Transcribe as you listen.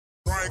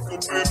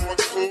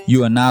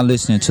You are now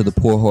listening to the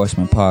Poor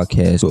Horseman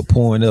podcast. But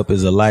pouring up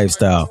is a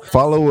lifestyle.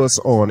 Follow us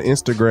on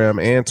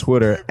Instagram and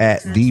Twitter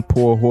at The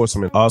Poor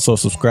Horseman. Also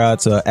subscribe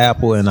to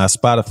Apple and our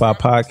Spotify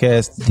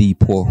podcast, The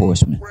Poor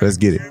Horseman. Let's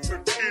get it.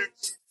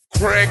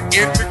 Crack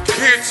in the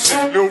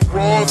kitchen, Lil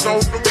Raw's on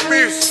the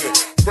mission.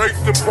 Break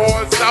the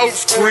bars out,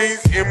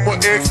 screens in my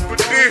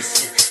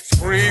expedition.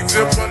 Screens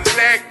in my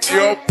lack,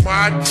 yo,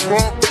 my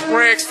trunk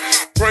crack.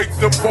 Break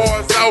the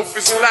bars off,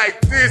 it's like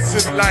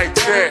this and like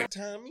that.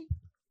 Tommy,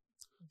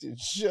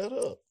 shut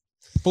up.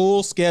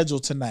 Full schedule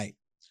tonight.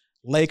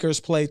 Lakers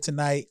play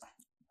tonight.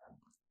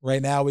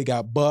 Right now we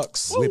got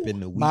Bucks.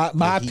 whipping the week.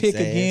 My pick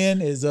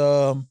again is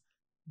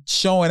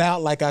showing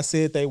out like I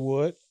said they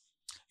would.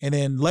 And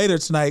then later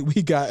tonight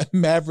we got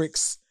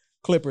Mavericks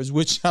Clippers,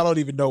 which I don't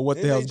even know what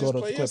the hell's going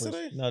on with the Clippers.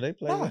 Yesterday? No, they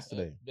played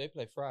yesterday. They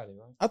play Friday,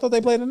 right? I thought they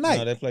played tonight.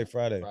 No, they played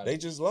Friday. They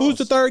just lost. Who's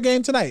the third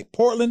game tonight?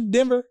 Portland,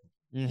 Denver?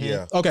 Mm-hmm.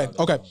 Yeah. Okay.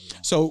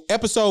 So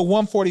episode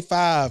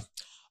 145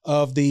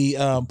 of the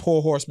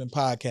Poor Horseman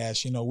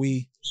podcast. You know,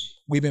 we've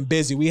been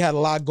busy. We had a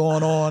lot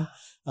going on.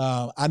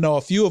 I know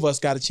a few of us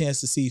got a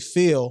chance to see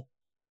Phil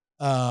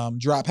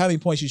drop. How many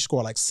points you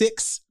score? Like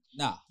 6?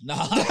 Nah.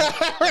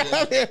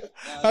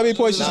 How many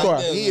points you score?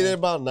 He hit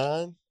about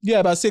 9. Yeah,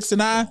 about 6 to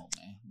 9.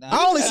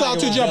 I only saw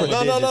 2 jumpers.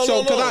 No.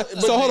 So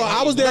hold on.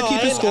 I was there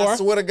keeping score. I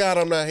swear to God,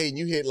 I'm not hating.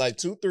 You hit like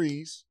 2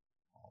 threes.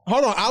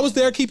 Hold on. I was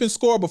there keeping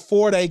score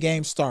before that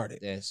game started.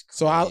 That's crazy.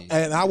 So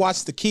I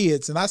watched the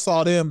kids and I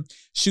saw them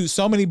shoot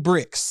so many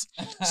bricks.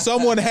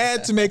 Someone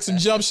had to make some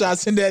jump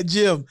shots in that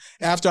gym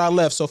after I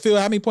left. So Phil,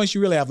 how many points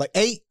you really have? Like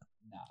 8?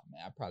 Nah,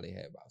 man, I probably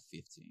had about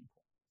 15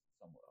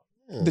 somewhere.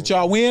 Yeah. Did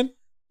y'all win?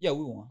 Yeah,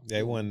 we won.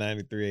 They won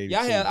 93-82.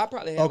 I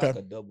probably had Okay. like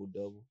a double.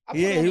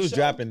 Yeah, he was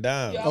dropping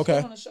down. Yeah, I Okay.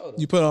 put on the show, though.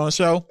 You put on a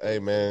show? Hey,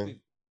 man.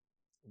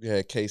 We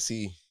had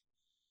KC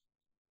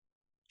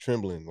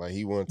trembling. Like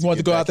he wanted to, You wanted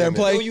to go out there and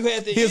play? Oh, you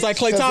had the He was like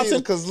Klay Thompson?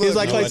 Because He was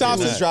like no, I Klay did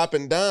Thompson? was not.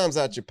 dropping dimes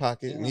out your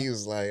pocket, and he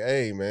was like,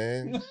 "Hey,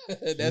 man,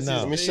 That's No.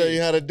 let me show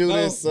you how to do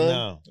this,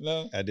 son."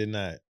 No, I did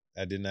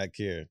not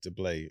care to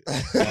play.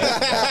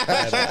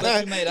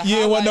 But you made a You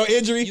didn't want no highlight.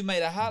 injury? You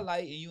made a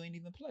highlight and you ain't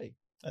even play.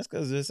 That's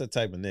because it's the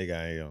type of nigga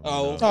I am.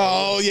 Oh, you know?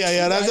 Oh,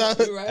 yeah. That's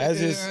You're right, That's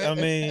you're just, right. I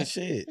mean,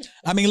 shit.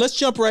 I mean, let's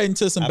jump right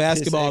into some I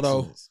basketball, piss though,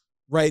 excellence.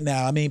 right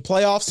now. I mean,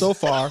 playoffs so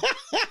far.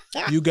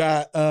 You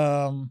got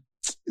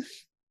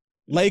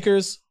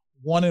Lakers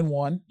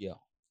 1-1. Yeah.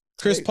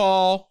 Chris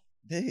Paul,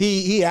 Hey,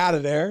 he out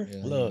of there.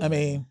 Yeah. look, I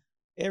mean,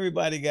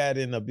 everybody got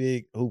in a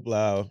big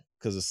hoopla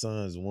because the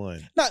Suns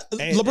won.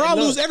 And LeBron look,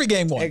 lose every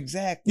game one.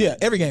 Exactly. Yeah,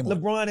 every game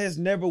one. LeBron has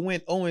never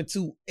went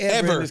 0-2 ever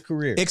Ever. in his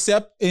career.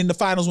 Except in the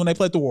finals when they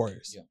played the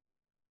Warriors. Yeah.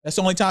 That's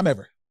the only time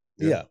ever.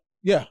 yeah.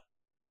 Yeah.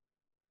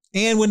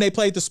 And when they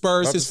played the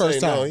Spurs About his to say,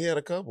 first time. No, he had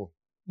a couple.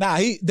 Nah,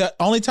 the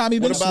only time he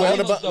been What about- swept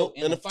what about-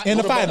 in the in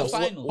the finals?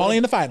 finals. Only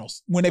in the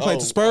finals. When they played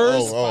the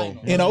Spurs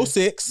in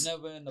 06.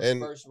 Never in the And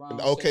first round.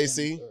 the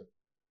OKC?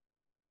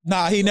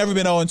 Nah, he never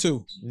been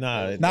 0-2.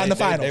 Nah, Not in the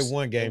finals. They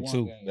won game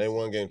 2. They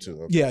won game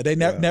 2. Okay. Yeah, they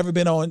never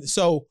been on.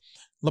 So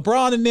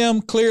LeBron and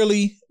them,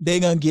 clearly they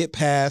gonna get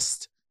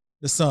past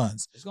the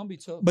Suns. It's gonna be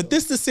tough. But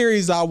this is the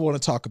series I want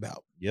to talk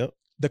about. Yep.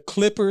 The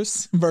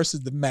Clippers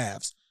versus the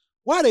Mavs.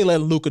 Why they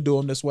letting Luka do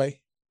them this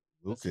way?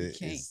 Luka He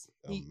can't. is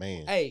a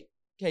man. Hey,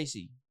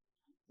 Casey,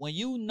 when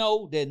you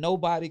know that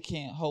nobody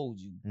can't hold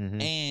you,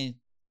 Mhm. and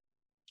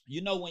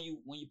you know when you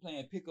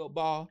playing pickup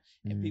ball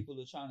and Mhm. people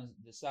are trying to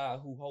decide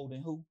who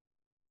holding who,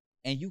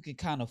 and you can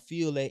kind of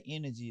feel that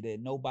energy that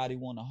nobody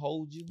want to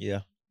hold you.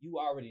 Yeah. You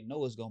already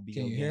know it's gonna be.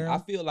 Can your you game. hear I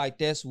him? feel like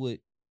that's what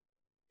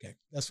Okay,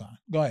 that's fine.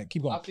 Go ahead,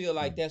 keep going. I feel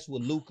like that's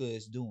what Luka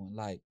is doing.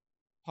 Like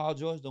Paul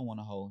George don't want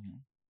to hold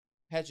him.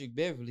 Patrick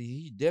Beverly,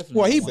 he definitely.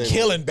 Well, don't he's wanna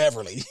killing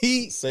Beverly.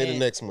 He Say the and-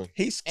 next one.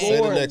 He And Say the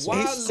scored. next one.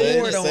 Kawhi Say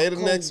the- Leonard- say the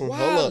next one. Hold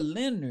Kawhi up.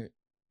 Leonard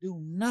do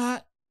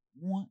not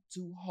want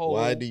to hold.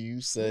 Why do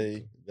you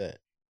say that?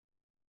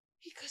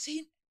 Because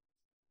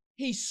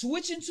he's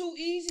switching too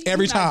easy.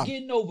 Every He's not time.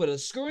 getting over the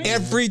screen.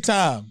 every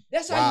time.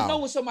 That's how Wow. you know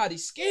when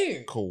somebody's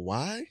scared.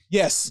 Kawhi?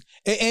 Yes,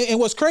 and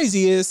what's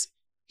crazy is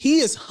he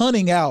is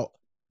hunting out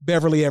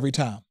Beverly every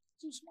time.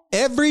 Too small.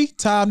 Every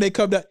time they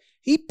come down,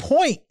 he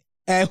point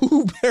at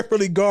who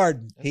Beverly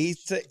guarding. He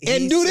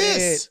And do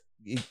this.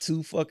 He's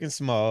too fucking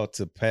small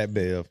to Pat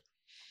Bev.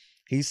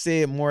 He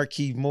said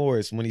Marquise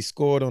Morris when he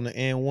scored on the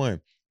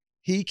N1.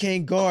 He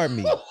can't guard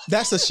me.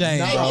 That's a shame,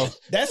 bro.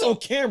 That's on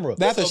camera.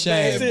 That's a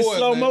shame. It's in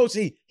slow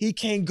motion. He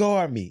can't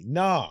guard me.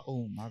 Nah.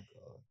 Oh my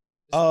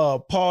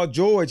God. Paul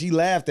George, he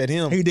laughed at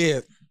him. He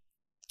did.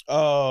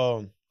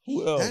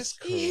 Who else? That's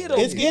He hit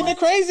crazy. a- Isn't it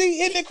crazy?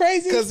 Isn't it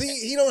crazy? Because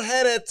he don't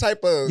have that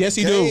type of Yes,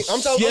 he game.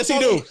 do. Yes, he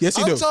do. Yes,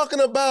 he I'm do.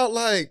 talking about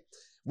like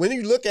when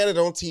you look at it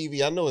on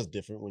TV. I know it's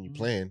different when Mm-hmm. you're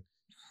playing.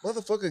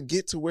 Motherfucker,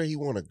 get to where he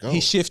want to go.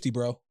 He's shifty,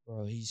 bro.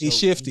 Bro, He's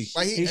shifty.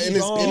 Like he, He's and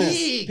it's, strong. and it's,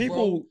 Big,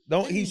 People bro.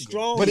 don't. He's Big.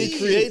 strong. but he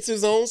creates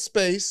his own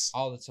space,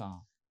 all the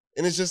time.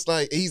 and it's just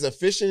like he's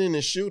efficient in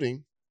his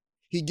shooting.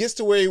 He gets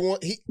to where he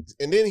want.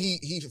 And then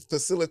he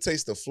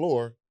facilitates the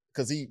floor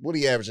because he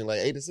averaging like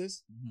 8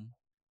 assists. Mhm.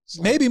 It's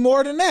like, Maybe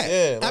more than that.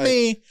 Yeah, I like-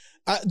 mean,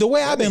 the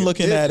way I've been nigga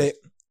looking at it,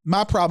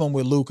 my problem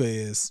with Luka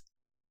is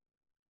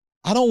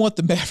I don't want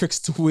the Mavericks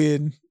to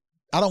win.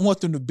 I don't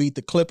want them to beat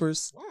the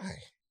Clippers. Why?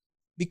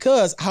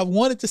 Because I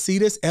wanted to see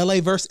this LA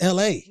versus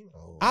LA.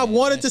 Oh, I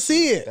wanted to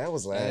see it. that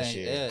was last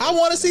year. I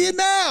want to see it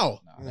now.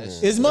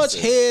 As much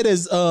head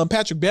as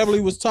Patrick Beverly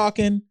was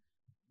talking,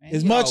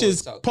 as much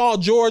as Paul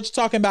George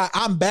talking about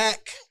I'm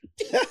back.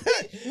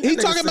 He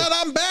talking about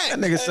I'm back. That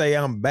nigga say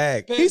I'm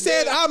back. He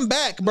said I'm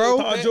back, bro.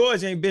 Paul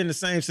George ain't been the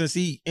same since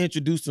he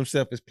introduced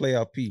himself as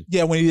Playoff P.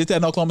 Yeah, when he did that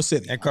in Oklahoma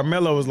City. And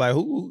Carmelo was like,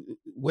 "Who?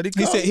 What he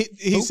He call? said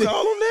he Who said,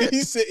 called him that?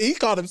 He said he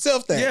called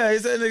himself that. Yeah,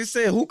 he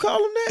said, "Who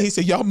called him that?" He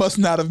said y'all must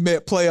not have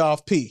met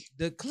Playoff P.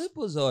 The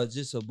Clippers are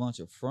just a bunch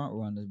of front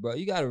runners, bro.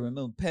 You got to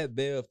remember, Pat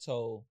Bev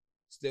told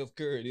Steph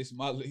Curry, "This is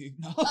my league."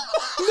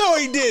 No,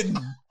 he didn't.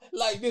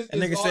 Like this. And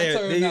nigga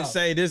said, "They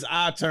say this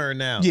our turn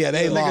now." Yeah,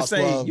 they nigga lost.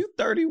 say, Bro. "You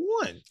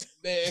 31."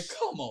 Man,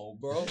 come on,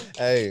 bro.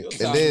 Hey, Your and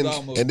time then is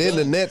almost the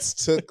done. Nets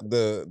took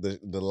the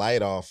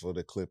light off of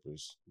the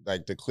Clippers.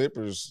 Like the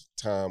Clippers'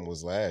 time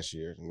was last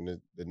year. When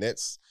the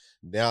Nets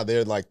now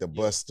they're like the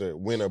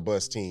win or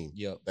bust team.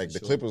 Yep. Like for the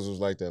sure. Clippers was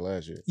like that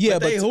last year. Yeah,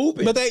 But they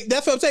hooping. But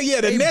that's what I'm saying.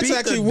 Yeah, the They Nets beat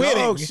actually the winning.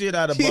 dog shit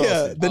out of Yeah,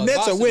 Boston. the Nets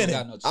Boston are don't winning.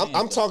 got no chance,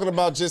 I'm talking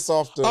about just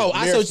off the Oh,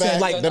 I see mere what you're saying,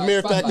 fact, like- the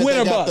mere fact that Win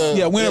or they got bust. the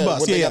Yeah, win or when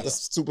bust. they Yeah, got the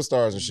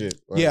superstars and shit.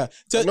 Right? Yeah.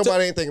 Like,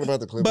 nobody ain't thinking about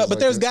the Clippers. But like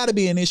there's that. got to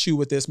be an issue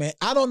with this, man.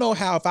 I don't know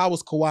how if I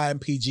was Kawhi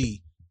and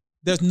PG,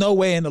 there's no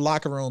way in the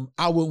locker room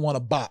I wouldn't want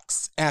to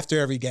box after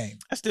every game.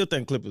 I still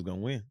think Clippers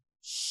gonna win.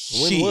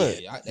 Win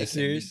what? You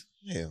serious?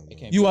 Hell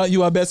no. You want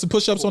to bet some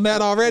push-ups on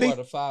that already? 4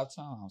 to 5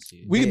 times.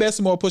 Yeah. We can bet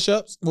some more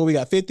push-ups. Well, we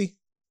got 50.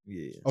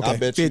 Yeah. Okay, I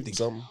bet 50. you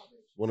something.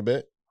 Want to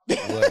bet?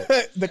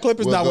 The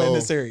Clippers We'll not winning go-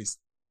 this series.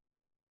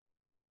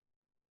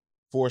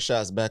 4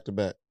 shots back to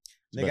back.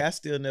 Nigga, I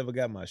still never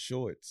got my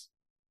shorts.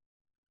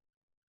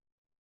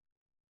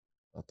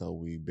 I thought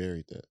we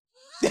buried that.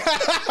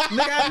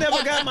 Nigga, I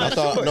never got my I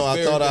thought shorts. no, I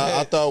Buried thought the I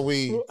head.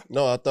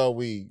 thought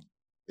we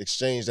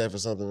exchanged that for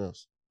something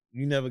else.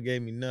 You never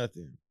gave me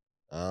nothing.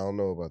 I don't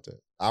know about that.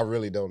 I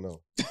really don't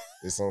know.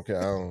 It's okay. I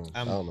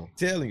don't know.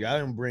 Telling you, I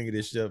didn't bring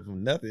this shit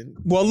from nothing.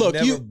 Well, look,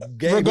 Never you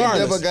gave me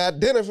regardless- Never got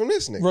dinner from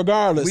this nigga.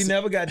 Regardless, We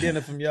never got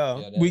dinner from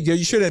y'all. Yeah, that we is you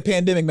true. should have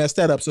pandemic messed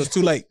that up, so it's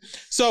too late.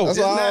 So That's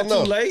It's all I not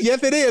don't too know. late.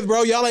 yes, it is,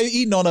 bro. Y'all ain't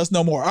eating on us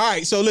no more. All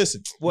right, so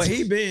listen. Well,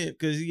 he been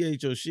because he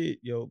ate your shit,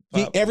 yo.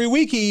 Every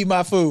week he eat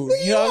my food.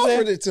 Nigga, You know what I'm saying?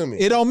 offered it to me.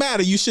 It don't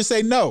matter. You should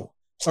say no.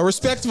 A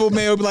respectable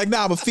man would be like,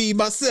 nah, I'm gonna feed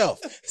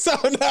myself.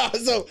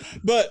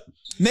 But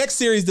next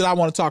series that I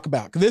want to talk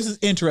about, because this is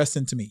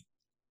interesting to me.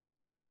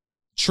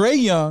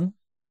 Trae Young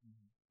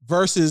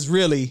versus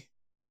really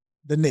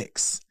the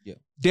Knicks. Yeah.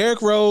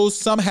 Derrick Rose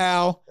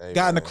somehow Hey,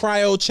 got in the man.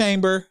 cryo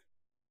chamber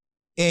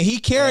and he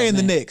carrying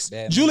the man. Knicks. Bad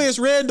man. Julius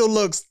Randle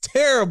looks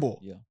terrible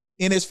Yeah.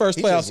 in his first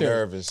He's playoff just series.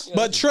 nervous.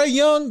 But Trae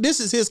Young, this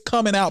is his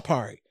coming out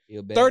party. He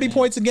a bad 30 man.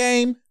 points a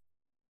game,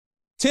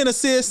 10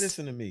 assists,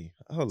 Listen to me.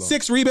 Hold on.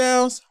 6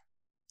 rebounds.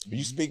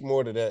 You speak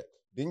more to that.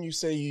 Didn't you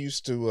say you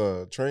used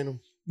to train him?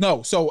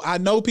 No, so I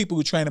know people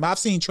who train him. I've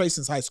seen Trae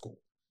since high school.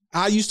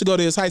 I used to go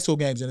to his high school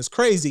games, and it's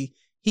crazy.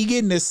 He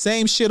getting this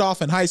same shit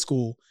off in high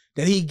school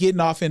that he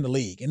getting off in the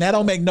league, and that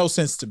don't make no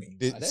sense to me.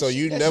 That's- So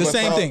you that's never the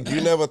same thought, thing.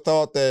 You never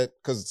thought that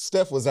because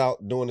Steph was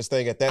out doing his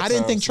thing at that time. I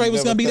didn't think so Trae you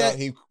was never gonna be thought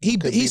that. He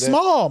could be He's that?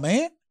 small,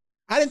 man.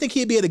 I didn't think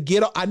he'd be able to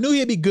get. I knew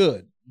he'd be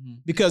good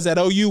Mhm. because at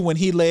OU when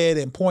he led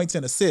in points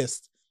and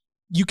assists,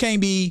 you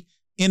can't be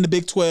in the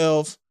Big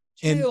 12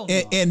 and Hell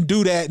no. and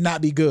do that and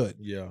not be good.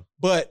 Yeah.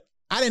 But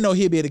I didn't know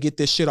he'd be able to get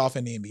this shit off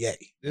in the NBA.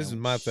 This is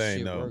my thing,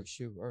 Shit though.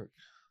 Shit work.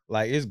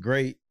 Like, it's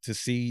great to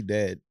see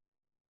that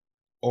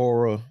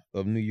aura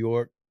of New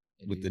York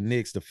It with is. the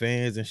Knicks, the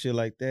fans and shit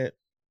like that.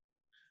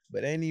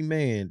 But any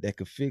man that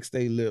could fix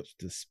their lips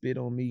to spit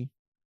on me,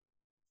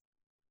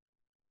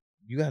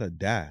 you gotta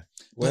die.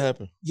 What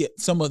happened? Yeah,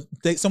 someone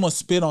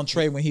spit on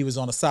Trae when he was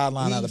on the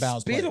sideline He out of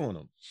bounds. spit play. on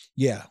him.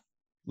 Yeah,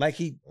 Like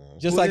he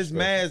Just put like- his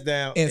mask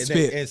down and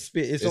spit. and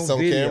spit. It's It's on on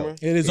video. camera?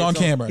 it is It's on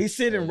camera. He's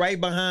sitting right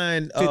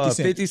behind 50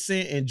 Cent. 50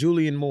 Cent and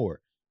Julian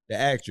Moore, the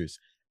actress.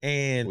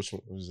 And Which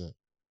one was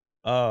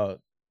that?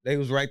 they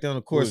was right there on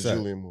the Who court was side.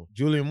 Julian Moore?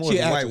 Julian Moore She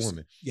is a white actress.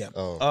 woman. Yeah.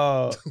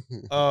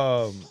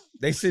 Oh.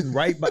 They sitting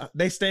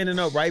they standing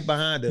up right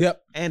behind her.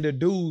 Yep. And the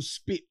dude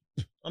spit.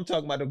 I'm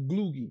talking about a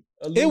gloogie.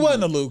 It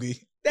wasn't a loogie.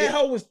 That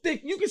hoe was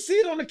thick. You can see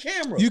it on the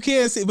camera. You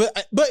can't see, but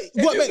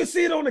If what you can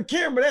see it on the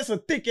camera, that's a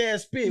thick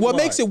ass spit. what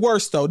mark. makes it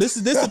worse though? This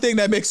is the thing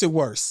that makes it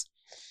worse.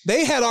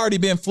 They had already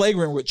been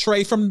flagrant with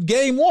Trae from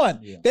game one.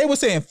 Yeah. They were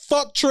saying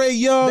 "fuck Trae They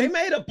Young."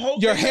 made a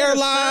post. Your they made a hairline.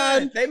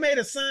 sign. They made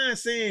a sign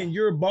saying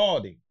you're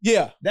balding.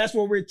 Yeah, That's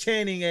what we're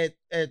chanting at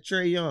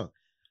Trae Young.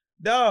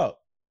 Dog.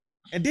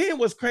 And then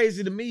what's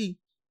crazy to me,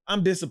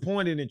 I'm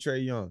disappointed in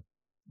Trae Young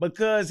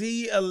because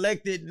he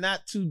elected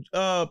not to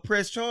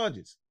press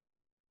charges.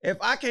 If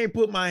I can't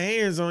put my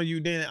hands on you,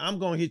 then I'm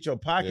gonna hit your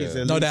pockets.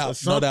 Yeah. At no least or doubt, no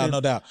something. doubt, no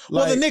doubt.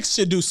 Well, the Like- Knicks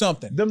should do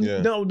something. Them,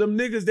 Yeah. no, them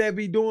niggas that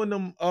be doing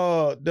them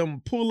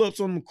pull-ups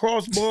on them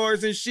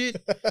crossbars and shit,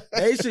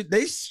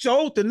 they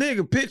showed the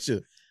nigga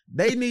picture.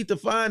 They need to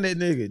find that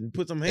nigga and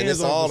put some And hands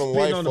it's all on them him,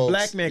 white spitting on the folks.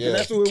 black man, because Yeah.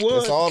 that's who it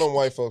was. It's all them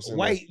white folks in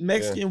White, there.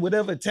 Mexican, Yeah.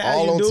 whatever,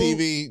 Italian All on dude.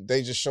 TV,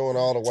 they just showing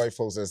all the white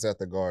folks that's at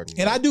the Garden.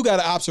 And I do got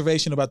an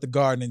observation about the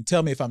Garden, and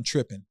tell me if I'm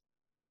tripping.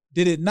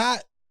 Did it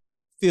not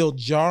feel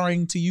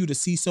jarring to you to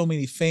see so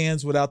many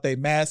fans without their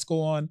mask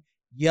on,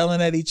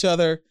 yelling at each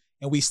other,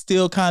 and we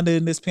still kind of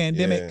in this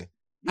pandemic?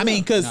 I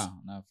mean, because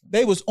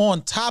they was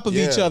on top of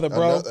each other,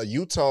 bro. A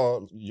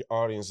Utah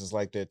audience is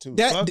like that too.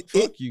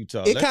 Fuck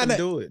Utah. It Let kind them of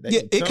do it. They yeah,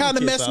 can it tongue kind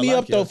of kiss messed all me I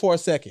up though care. for a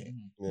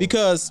second Yeah.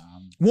 because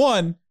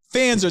one,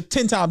 fans are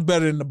 10 times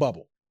better than the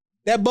bubble.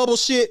 That bubble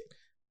shit.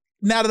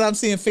 Now that I'm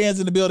seeing fans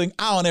in the building,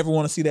 I don't ever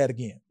want to see that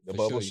again. The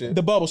bubble shit.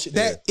 The bubble shit.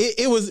 That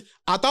it was.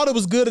 I thought it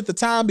was good at the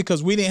time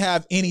because we didn't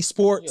have any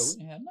sports. Yeah, we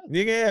didn't have nothing.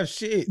 Nigga have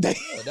shit. That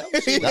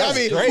was shit. That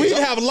was great. we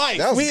didn't have life.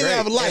 That was We didn't great.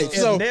 have life. If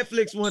So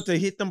Netflix wanted to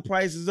hit them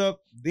prices up,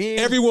 then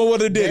everyone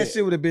would have did that it.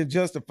 shit would have been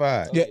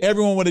justified. Yeah,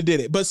 everyone would have did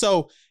it. But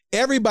so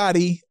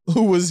everybody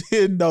who was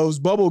in those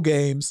bubble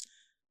games,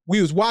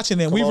 we was watching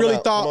them. Come We on really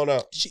out. thought Come on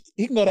out.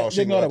 he can go that. Oh, They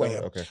she can go that way.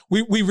 Okay.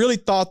 We really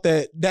thought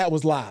that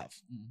was live.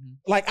 Mhm.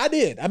 Like I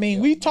did. I mean,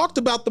 Yeah. we talked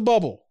about the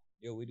bubble.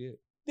 Yeah, we did.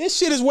 This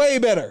shit is way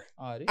better.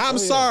 It is. I'm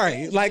yeah.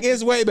 sorry. Like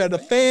it's way better.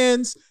 The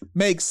fans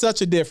make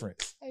such a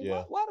difference. Hey,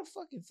 Yeah. why the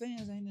fucking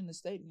fans ain't in the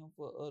stadium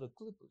for the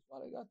Clippers? Why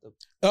they got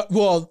the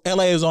Well,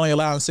 LA is only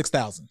allowing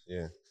 6,000.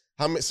 Yeah.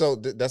 How many? So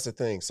that's the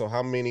thing. So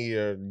how many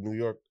are New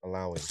York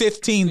allowing?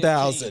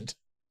 15,000.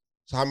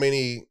 So how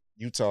many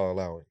Utah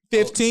allowing?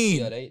 15.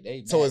 Yeah,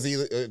 they So is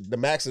either the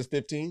max is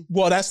 15?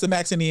 Well, that's the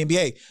max in the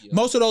NBA. Yeah.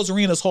 Most of those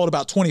arenas hold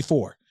about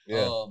 24.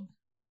 Yeah.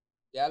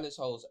 Dallas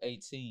holds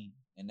 18,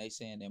 and they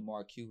saying that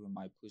Mark Cuban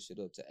might push it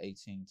up to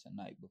 18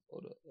 tonight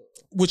before the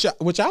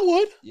Which I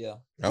would. yeah.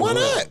 Why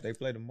not? They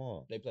play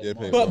tomorrow. They play Yeah,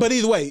 tomorrow. But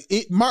either way,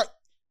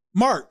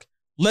 Mark,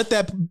 let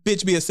that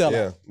bitch be a sellout.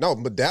 Yeah. No,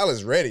 but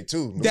Dallas ready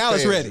too. Them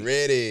Dallas fans ready.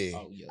 Ready.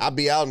 Oh, yeah. I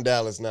be out in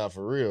Dallas now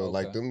for real. Okay.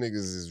 Like them niggas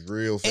is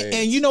real fans.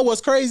 And you know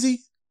what's crazy?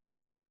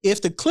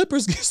 If the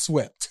Clippers get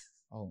swept,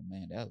 Oh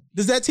man,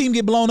 does that team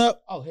get blown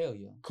up? oh hell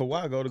yeah.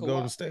 Kawhi go to Kawhi.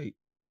 Golden State.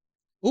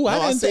 Ooh, No, I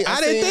I didn't seen-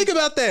 think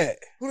about that.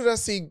 Who did I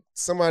see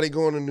somebody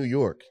going to New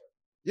York?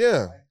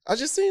 Yeah. I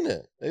just seen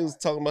that. They was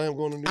talking about him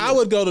going to New York. I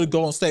would go to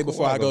Golden State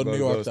before Kawhi I go to New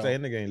York, Golden though.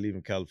 State. Nigga ain't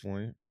leaving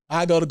California.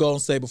 I go to Golden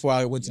State before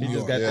I went to He New just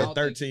York. got Yeah. that I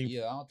don't think he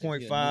a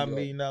 $13.5 New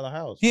million York-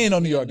 house. He ain't no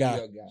New he a York guy.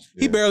 guy.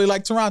 He Yeah. barely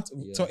like Toronto.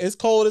 Yeah. It's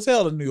cold as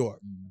hell in New York.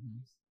 Mhm.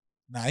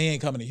 Nah, he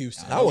ain't coming to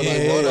Houston. I wouldn't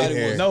Yeah, want yeah, him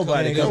yeah. here.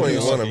 Nobody Ain't coming coming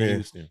to to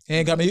Houston. Houston. He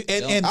ain't coming.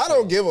 And I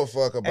don't give a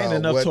fuck about Ain't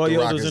enough what the Toyotas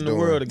Rockets in the doing.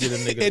 world to get a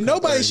nigga. and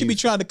nobody should be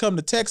trying to come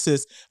to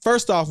Texas.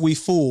 First off, we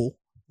fool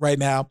right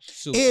now.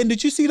 Super. And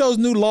did you see those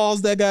new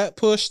laws that got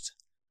pushed?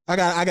 I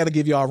got to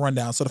give y'all a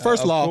rundown. So the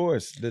first Of law,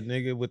 course, the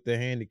nigga with the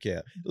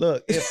handicap.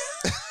 Look,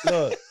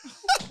 look,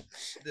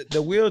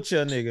 the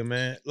wheelchair nigga,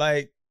 man.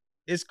 Like,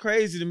 it's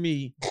crazy to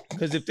me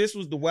because if this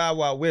was the Wild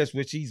Wild West,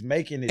 which he's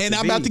making it, and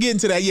I'm be, about to get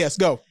into that. Yes,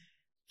 go.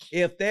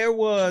 If there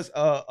was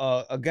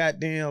a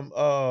goddamn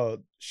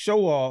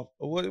show off,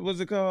 what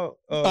was it called?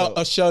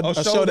 A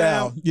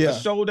showdown. Yeah. a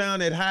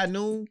showdown at high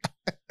noon.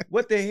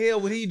 What the hell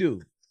would he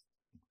do?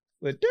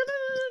 With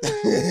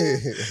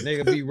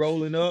nigga be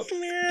rolling up.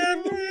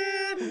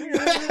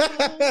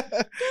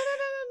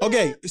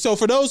 Okay, so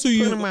for those of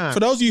you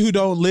who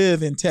don't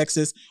live in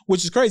Texas,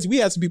 which is crazy, we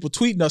had some people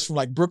tweeting us from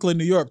like Brooklyn,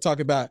 New York,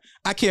 talking about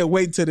I can't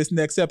wait until this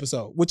next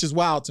episode, which is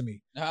wild to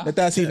me that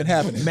that's even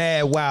happening.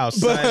 Mad wow,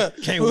 son.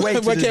 But- Can't wait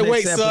to but this can't next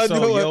wait, son.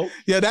 episode, yo.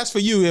 Yeah, that's for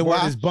you. And Word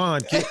why? is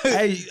bond.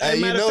 Hey, Hey,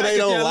 you matter know of fact, they if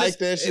don't y'all like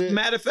that shit.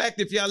 Matter of fact,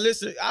 if y'all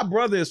listen, our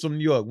brother is from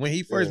New York. When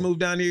he first Yeah.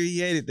 moved down here, he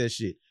hated that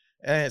shit.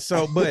 And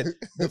so, but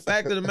the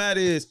fact of the matter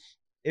is,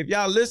 if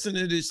y'all listen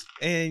to this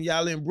and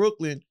y'all in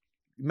Brooklyn,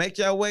 make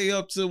your way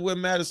up to where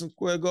Madison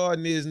Square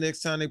Garden is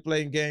next time they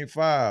play in Game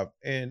 5,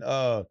 and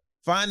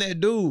find that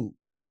dude.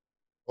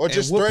 Or And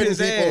just whoop threaten his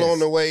people ass. on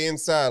the way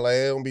inside. Like,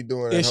 they don't be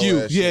doing that. It's whole you.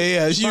 ass Yeah, shit.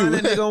 yeah, it's you. Find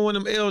that nigga on one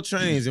of them L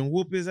trains and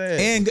whoop his ass.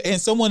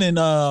 And someone in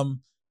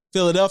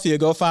Philadelphia,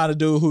 go find a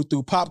dude who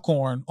threw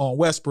popcorn on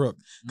Westbrook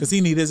because he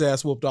need his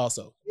ass whooped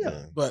also.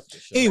 Yeah. But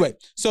anyway,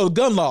 so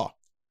gun law.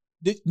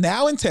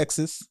 Now in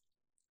Texas,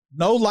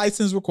 no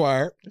license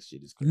required, That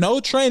shit is crazy. no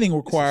training This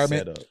is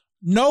requirement, set up.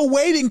 no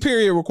waiting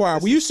period required.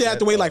 This We is used to have to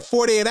set wait up. like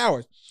 48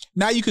 hours.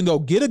 Now you can go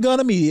get a gun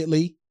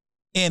immediately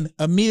and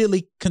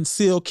immediately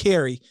conceal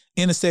carry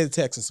in the state of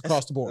Texas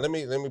across the board. Let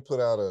me put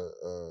out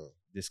a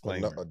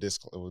Disclaimer.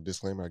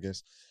 disclaimer, I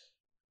guess.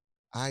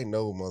 I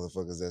know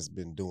motherfuckers that's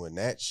been doing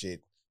that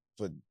shit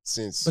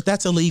since. But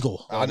that's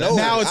illegal. I know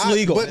Now it's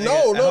legal. But Hey, no.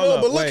 hold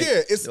up, But look wait.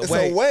 here, it's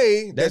Wait. a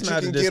way That's that you not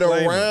a can get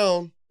disclaimer.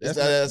 around. That's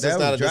That's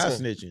not a dry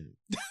disclaimer. snitching.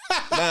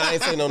 Nah, I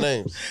ain't saying no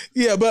names.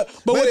 Yeah, but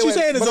what anyway, you're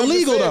saying is but I'm just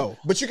illegal saying, though.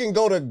 But you can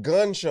go to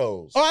gun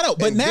shows. Oh, I know.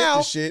 But and get now,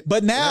 the shit but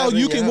and now have it in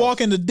you your can house.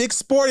 walk into Dick's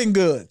Sporting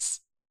Goods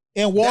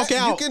and walk That-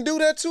 out. You can do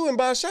that too and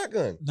buy a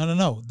shotgun.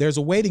 No. There's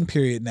a waiting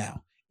period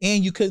now.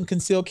 And you couldn't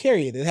conceal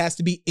carry it. It has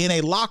to be in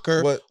a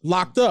locker But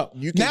locked up.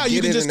 You can now you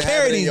get can it just and carry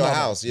have it in these your motherfuckers.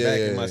 house. Yeah, Back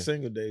yeah, in my yeah.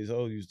 single days, I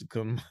used to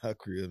come to my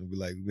crib and be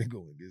like, "We're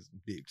going to get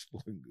some Dick's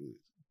Sporting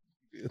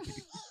Goods."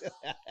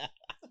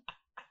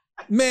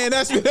 Man,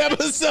 that's been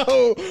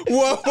episode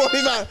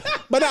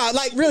 145. But nah,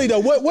 like really though,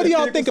 what do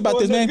y'all think about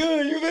this, man?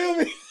 Good, you feel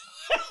me?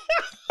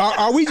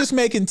 Are we just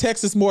making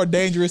Texas more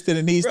dangerous than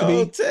it needs to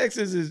Bro, be?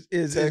 Texas is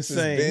Texas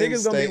insane. been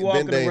Niggas gonna be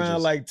walking dangerous.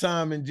 around like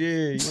Tom and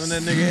Jerry when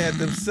that nigga had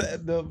the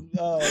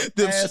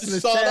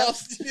assless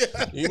chaps.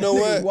 Yeah. You know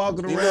what?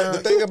 Walking You know, around. the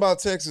thing about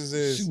Texas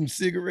is shooting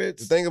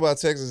cigarettes. the thing about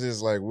Texas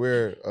is like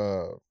we're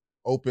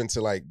open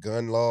to like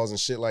gun laws and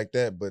shit like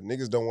that, but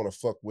niggas don't want to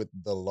fuck with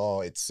the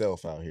law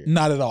itself out here.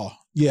 Not at all.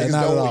 Yeah, Niggas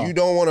not at all. You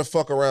don't want to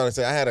fuck around and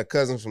say, I had a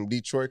cousin from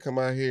Detroit come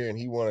out here and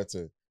he wanted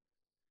to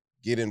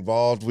get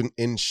involved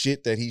in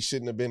shit that he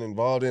shouldn't have been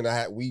involved in.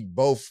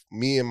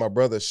 Me and my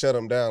brother shut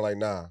him down like,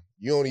 nah,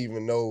 you don't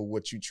even know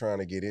what you trying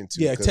to get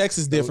into. Yeah,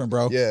 Texas different,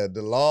 bro. Yeah,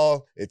 the law,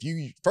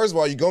 first of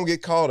all, you're going to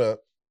get caught up.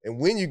 And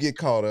when you get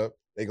caught up,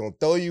 they going to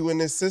throw you in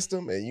this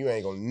system and you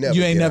ain't going to never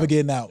never out.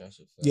 getting out.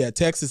 Yeah,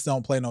 Texas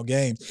don't play no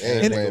games.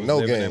 Ain't playing no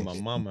living games. at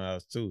my mama's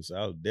house too, so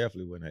I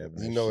definitely wouldn't have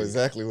that You know shit.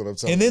 exactly what I'm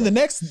talking And then about. the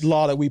next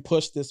law that we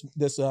pushed this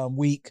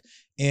week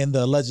in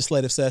the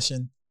legislative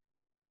session,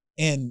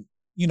 and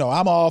you know,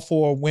 I'm all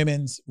for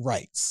women's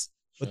rights,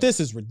 but this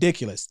is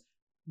ridiculous.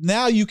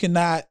 Now you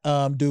cannot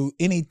do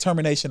any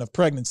termination of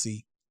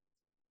pregnancy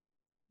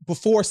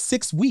before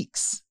 6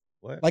 weeks.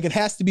 What? Like it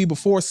has to be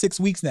before 6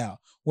 weeks now,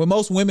 when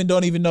most women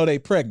don't even know they're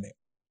pregnant.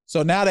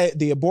 So now that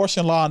the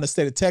abortion law in the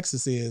state of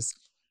Texas is,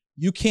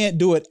 you can't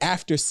do it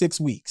after 6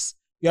 weeks.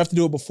 You have to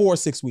do it before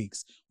 6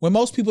 weeks. When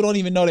most people don't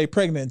even know they're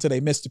pregnant until they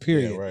miss the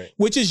period, right.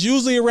 which is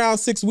usually around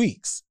 6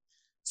 weeks.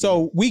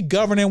 So we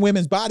governing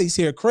women's bodies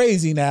here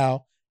crazy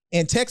now,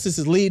 and Texas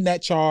is leading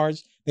that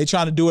charge. They're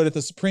trying to do it at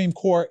the Supreme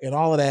Court and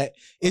all of that.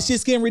 It's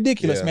just getting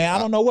ridiculous, Yeah, man. I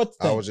don't know what to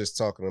think. I was just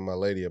talking to my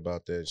lady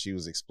about that. She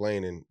was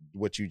explaining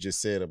what you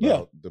just said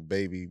about the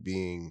baby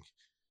being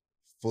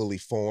fully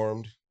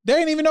formed. There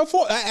ain't even no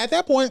at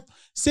that point,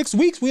 6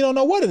 weeks, we don't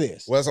know what it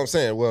is. Well, that's what I'm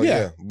saying. Well,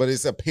 yeah. But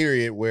it's a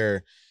period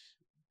where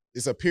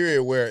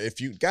if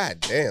you,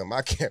 goddamn,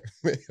 I can't,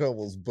 it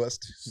almost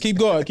busted. Keep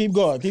going.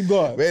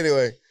 But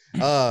anyway,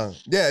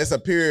 it's a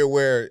period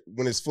where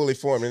when it's fully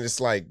formed and it's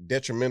like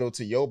detrimental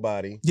to your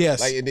body. Yes.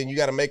 Like, and then you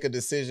got to make a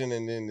decision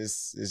and then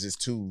it's just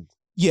too.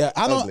 Yeah.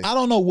 ugly. I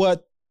don't know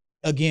what,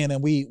 again,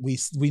 and we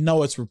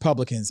know it's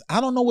Republicans.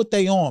 I don't know what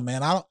they on,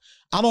 man. I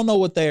don't know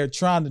what they're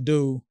trying to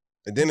do.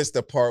 And then it's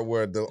the part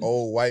where the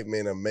old white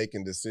men are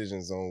making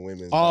decisions on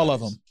women's All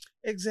bodies. of them.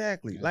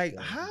 Exactly. Like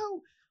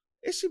how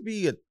it should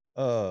be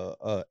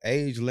a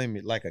age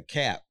limit, like a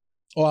cap.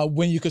 Or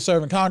when you could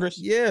serve in Congress.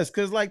 Yes,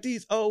 because like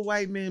these old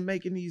white men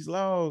making these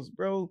laws,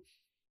 bro.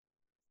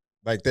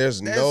 Like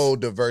there's no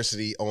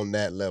diversity on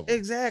that level.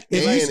 Exactly.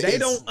 And Like, they it's-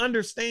 don't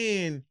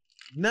understand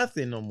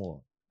nothing no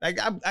more. Like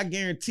I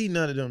guarantee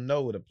none of them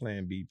know what a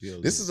Plan B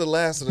pill This is the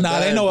last of the Nah,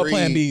 they dying know what breed.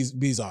 Plan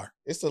B's are.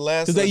 It's the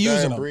last 'Cause of they the using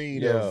dying them.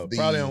 breed Yeah, of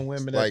probably the, on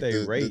women that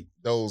they rape.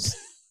 Those.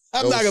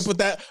 I'm not gonna put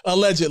that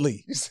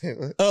allegedly. You said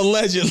what?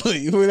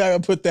 Allegedly, we're not gonna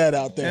put that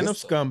out there. And them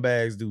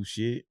scumbags do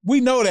shit. We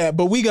know that,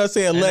 but we gotta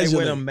say And they allegedly.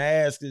 wear them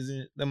masks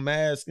and the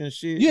mask and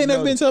shit. You ain't never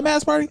know? been to a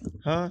mass party?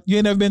 Huh? You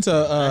ain't never been to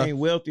I ain't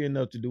wealthy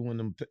enough to do one of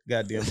them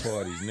goddamn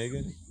parties,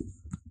 nigga.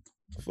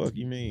 Fuck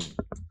you mean?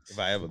 If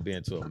I ever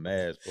been to a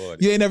mass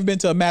party. you ain't never been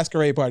to a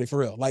masquerade party for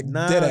real? Like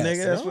Nah, dead ass.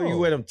 nigga, that's where you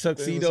wear them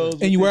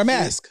tuxedos. And you with wear a this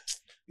shit. mask.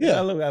 Yeah, I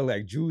Yeah. look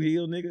like Drew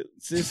Hill, nigga.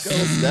 Cisco.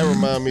 That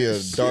remind me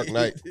of Dark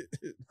Knight.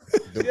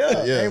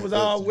 They was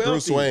all wealthy.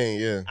 Bruce Wayne,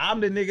 yeah. I'm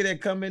the nigga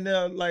that come in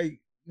there like,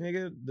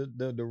 nigga,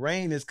 the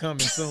rain is coming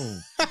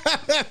soon.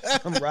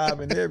 I'm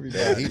robbing Yeah,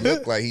 everybody. he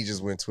looked like he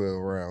just went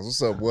 12 rounds.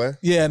 What's up, boy?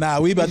 Yeah, nah,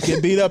 we about to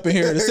get beat up in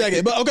here in a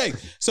second. But okay,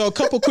 so a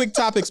couple quick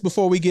topics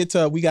before we get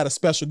to, we got a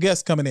special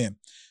guest coming in.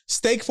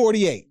 Steak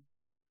 48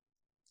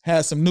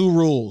 has some new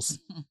rules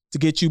to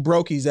get you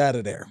brokies out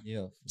of there.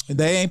 Yeah. And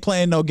they ain't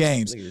playing no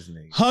games. Look at this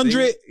nigga.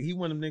 100 He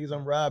one of them niggas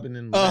I'm robbing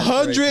in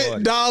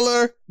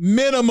 $100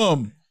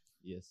 minimum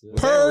Yes, sir.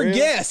 per real?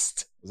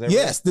 guest. Is that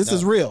Yes, this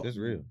is real. This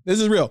real. This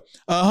is real.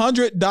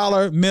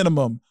 $100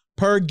 minimum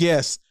per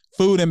guest,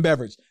 food and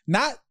beverage.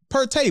 Not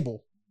per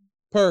table,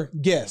 per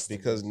guest.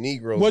 Because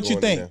Negroes. What you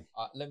going think? in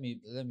there. Let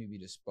me be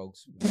the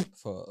spokesman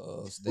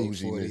for State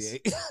Bouginess.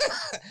 48.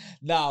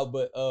 Nah,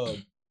 but so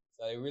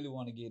they really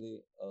want to get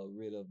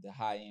rid of the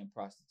high end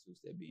prostitutes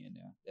that be in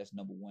there. That's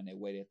number one. They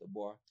wait at the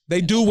bar. They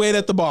And do only wait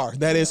at the bar.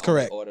 That is only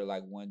correct. Order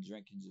like one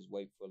drink and just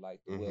wait for like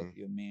the Mhm.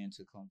 wealthier man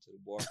to come to the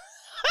bar.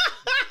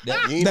 You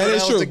ain't That know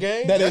is was true. the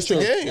game? That That's is true.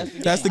 the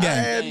game. That's the I game.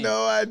 had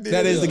no idea.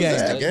 That is the game.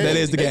 That's That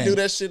is the They game. do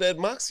that shit at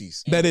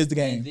Moxie's. That is the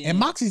game. And then- And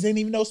Moxie's ain't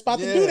even no spot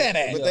to do that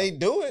at. But they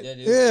do it.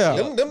 Yeah.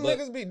 Them but-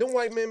 niggas them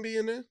white men be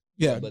in there.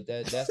 Yeah. But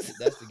that's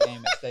the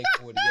game at Steak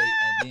 48,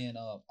 and then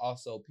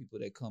also people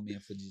that come in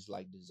for just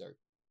like dessert.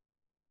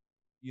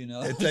 You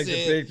know, They what take I'm the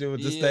saying? picture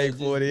with the Steak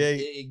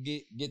 48.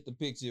 Get the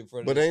picture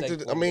for But the ain't Steak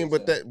the,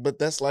 48 stuff. but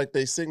that's like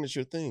their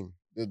signature thing,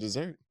 the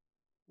dessert.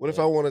 What if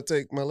I want to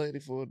take my lady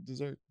for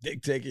dessert?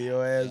 Dick taking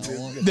your ass.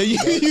 Then you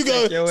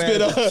go Take your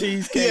spit ass on a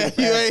cheesecake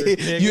you factory,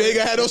 ain't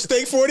gonna have no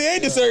steak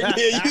 48 dessert.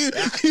 Then you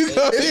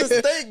go. Is the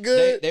steak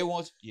good? They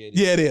want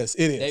Yeah, it is.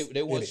 It is.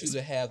 They want It you is.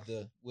 to have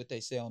what they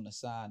say on the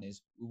sign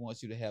is we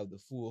want you to have the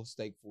full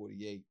steak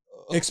 48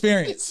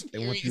 Experience.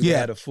 They want you Yeah. to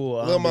have a full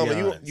Little mama,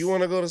 ambiance. you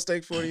want to go to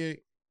Steak 48?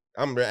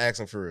 I'm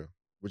asking for real.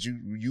 Would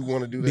you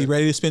want to do that? Be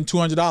ready to spend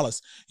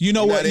 $200. You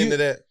know You what? Not into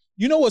that.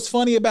 You know what's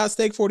funny about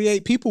Steak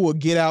 48? People will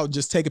get out and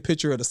just take a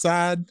picture of the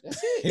side That's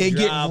it. and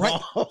get Drive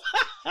right. off.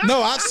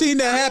 No, I've seen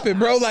that happen,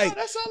 bro. Like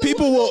That's all it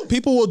people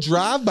was. will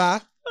drive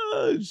by,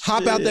 Oh,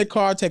 hop out shit. their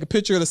car, take a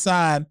picture of the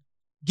sign,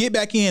 get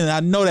back in, and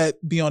I know that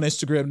be on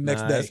Instagram the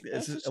next Nah,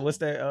 day. what's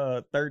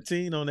that?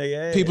 13 on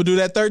their ass. People do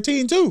that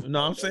 13 too.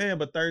 No, I'm saying,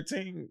 but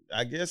 13.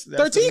 I guess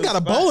that's 13 the got a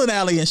new spot. bowling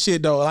alley and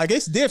shit though. Like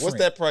it's different. What's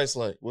that price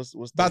like? What's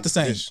About the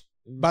same. dish?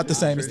 About the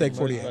same as Pretty Steak much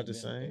 48. About the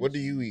same. What do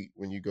you eat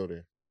when you go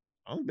there?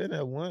 I've been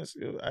there once.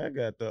 I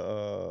got the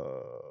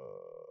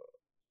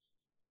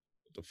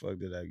what the fuck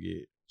did I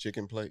get?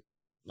 Chicken plate.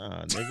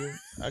 Nah, nigga.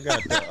 I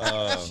got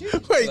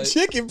the Wait,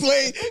 chicken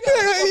plate?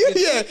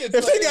 Yeah. If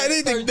they got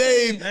anything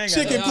named I ain't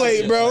got chicken no plate,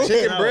 shit. bro.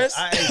 Chicken No, breast?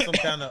 I ate some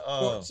kind of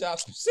Pork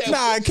chops,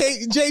 Nah,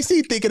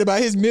 JC thinking about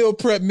his meal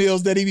prep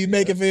meals that he be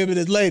making for him and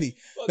his lady.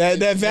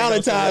 That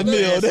Valentine's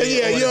meal.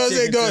 Yeah, you know what I'm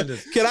saying? Going,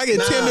 can I get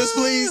Nah. tenders,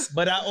 please?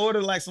 But I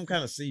ordered like some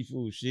kind of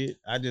seafood shit.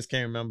 I just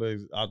can't remember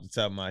off the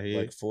top of my head.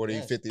 Like 40,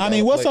 Yeah. 50. I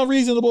mean, what's plate.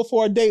 unreasable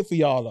for a date for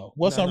y'all though?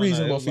 What's No, no, no,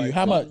 unreasonable it was for you? like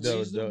How much?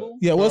 the-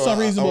 Yeah, what's No, I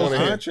unreasonable? wanna for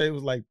you? hear. entree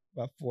was like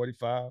about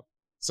 45.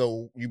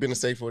 So you been to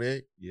Steak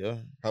 48? Yeah.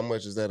 How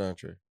much is that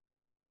entree?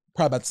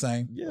 Probably about the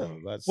same. Yeah.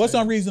 about the What's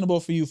same.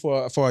 unreasonable for you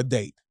for a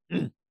date? I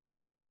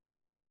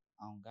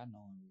don't got no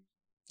one.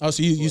 Oh,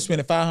 so you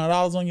spending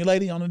 $500 on your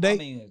lady on a I date?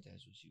 mean, if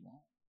that's what she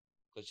wants.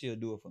 Because she'll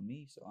do it for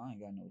me, so I ain't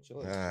got no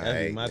choice.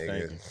 That'd be my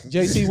nigga.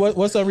 thinking. JC,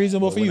 what's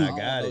unreasonable But for when you? I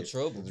got no it.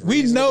 trouble.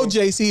 We know Reasonable.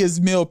 JC is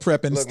meal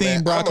prepping, Look, steamed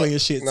man, broccoli I'm a-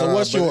 and shit. Nah, So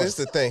what's but yours? Here's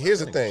the thing. Here's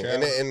the thing.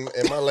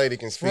 And my lady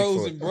can speak for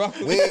Frozen it.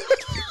 broccoli. We ain't-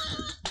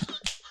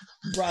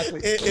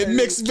 Broccoli. And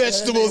mixed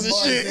vegetables and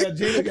shit.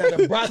 Gina got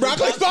the broccoli.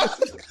 Broccoli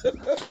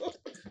popsicle.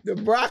 The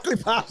broccoli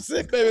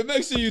popsicle. Baby,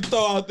 make sure you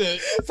throw out that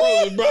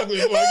frozen broccoli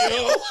before I get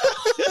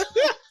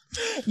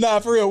home. Nah,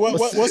 for real.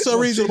 What's so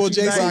reasonable,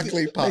 Chicken JC? nuggets,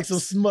 Broccoli Make pops. some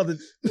smothered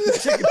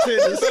chicken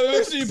tenders. Baby,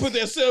 make sure you put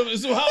that cinnamon in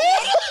some hot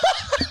water.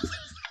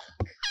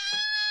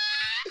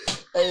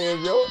 Hey,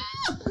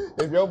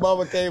 if your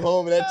mama came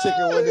home and that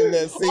chicken wasn't in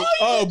that seat,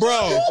 Oh,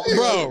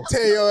 bro.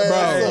 tear your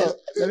ass up.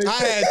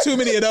 I had too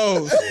many of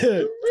those.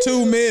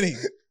 Too many.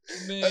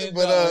 Man,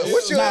 But, dog,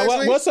 what's your- Nah,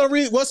 Actually- what's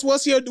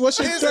your Here's the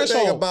thing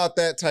threshold? about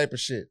that type of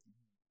shit.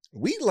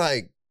 We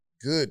like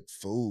good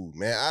food,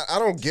 man. I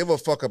don't give a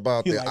fuck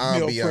about You the like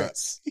meal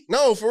ambiance.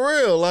 No, for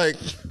real. Like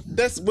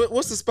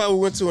what's the spot we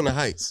went to in the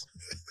Heights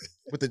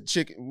with the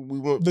chicken? We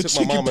went The took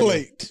chicken my mama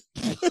plate.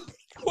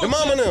 The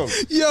mama and them.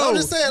 Yo, I'm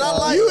just saying, I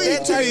like you that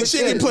eat too type many of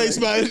chicken shit. plates,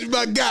 my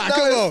guy. No,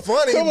 Come on, it's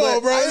funny, come on,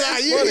 but bro. it's Nah,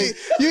 funny.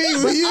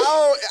 you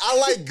I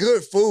like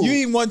good food.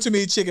 eat one too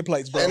many chicken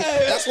plates, bro. And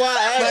that's why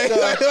I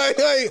asked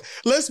Like,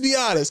 let's be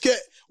honest.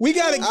 We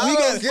gotta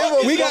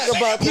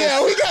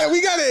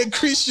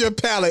increase your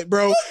palate,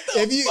 bro.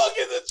 If you fuck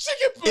is a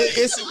chicken plate?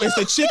 it's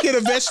a chicken, a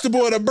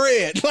vegetable, and a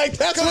bread. Like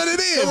that's what it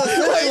is. Like,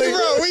 essentially,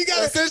 bro, we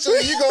got essentially,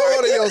 you gonna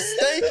order your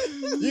steak,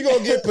 you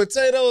gonna get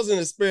potatoes and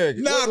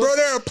asparagus. Nah, bro,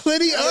 there are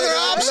plenty other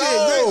options.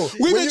 No.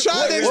 We've When been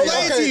trying to when-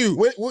 explain okay, to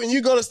you. When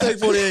you go to Steak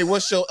 48,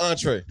 what's your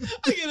entree?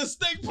 I get a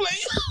steak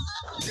plate.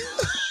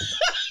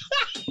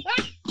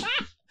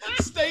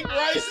 Steak,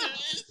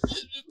 rice,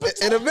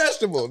 And a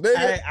vegetable, nigga.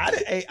 Hey, I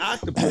done ate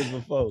octopus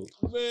before.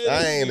 man.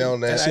 I ain't on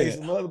that And I ate shit.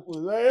 some other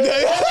pussy.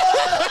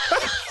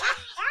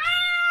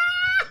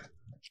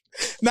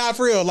 Nah,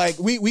 for real. Like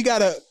we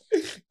gotta.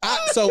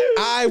 So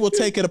I will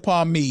take it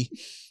upon me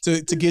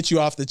to get you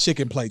off the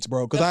chicken plates,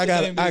 bro. Because I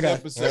got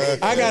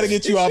to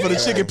get you off of the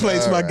chicken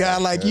plates, my guy.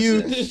 Like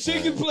you.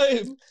 Chicken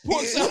plate,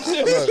 pork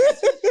sausage.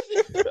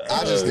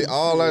 Look,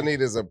 all I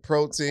need is a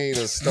protein,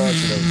 a starch,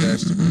 and a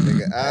vegetable,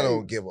 nigga. I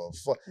don't give a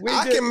fuck.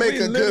 I can make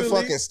a good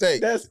fucking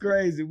steak. That's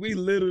crazy. We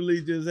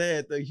literally just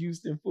had the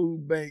Houston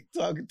Food Bank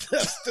talking to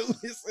our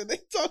students, and they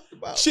talked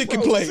about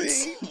Chicken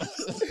protein,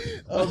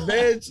 a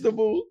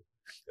vegetable,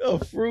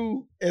 a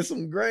fruit, and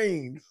some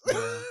grains.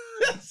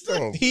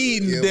 Don't He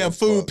eating give the damn a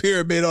food fuck.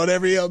 pyramid on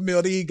every other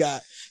meal that he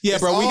got. Yeah,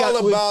 It's bro. We all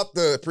got about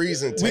the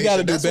presentation. we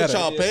gotta do That's better.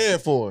 what y'all paying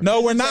for.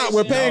 No, we're not.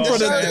 We're paying No, for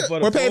the. we're paying for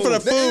the We're paying for the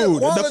food. Nigga, food, the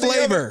quality of it.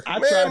 flavor. I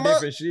Man, tried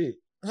different shit.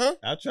 Huh?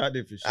 I tried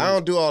different shit. I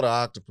don't do all the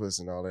octopus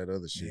and all that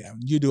other shit. Yeah,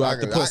 you do I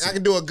can, octopus. I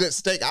can do a good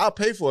steak. I'll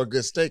pay for a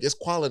good steak. It's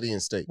quality in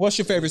steak. What's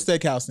your favorite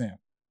steakhouse now?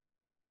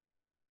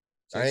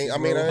 I ain't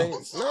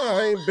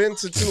been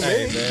to too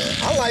Hey, many. man.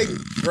 I like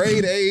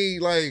grade A,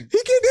 like He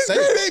get this Steak.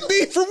 grade A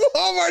beef from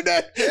Walmart.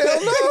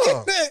 Hell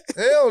no.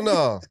 Hell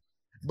no.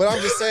 But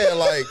I'm just saying,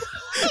 like,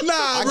 Nah,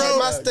 I bro. get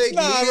my steak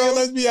Nah, bro. medium.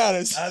 Let's be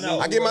honest. I know.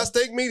 I get my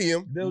steak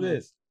medium. Do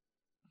this.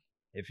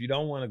 If you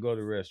don't want to go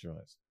to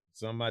restaurants,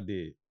 some I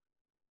did.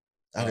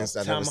 I never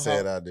Tomahawk.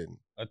 said I didn't.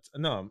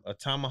 A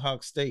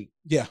tomahawk steak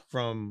Yeah.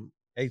 from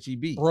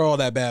HEB. Roll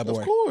that bad boy.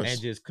 Of course.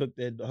 And just cook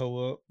that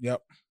hoe up.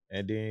 Yep.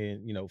 And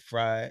then,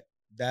 fry it,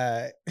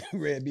 dye it,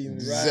 red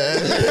beans and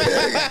rice.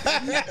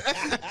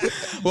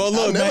 Well, I'm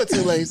look, never man,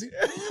 too lazy.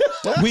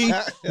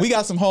 we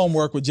got some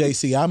homework with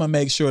JC. I'm gonna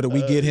make sure that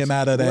we get him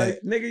out of that.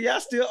 Wait, nigga, y'all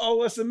still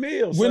owe us a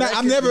meal. We're not.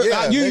 I'm never.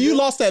 You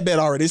lost that bet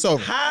already. So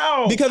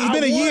How? because it's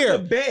been a year.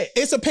 Bet.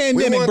 It's a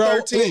pandemic, won bro.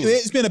 13.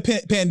 It's been a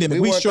pandemic.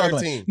 We We won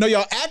struggling. 13. No,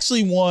 y'all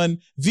actually won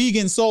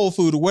vegan soul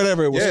food or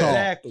whatever it was called.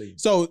 Exactly.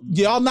 So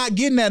y'all not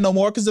getting that no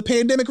more because the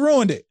pandemic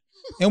ruined it.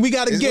 And we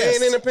got to We guess.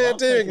 ain't in the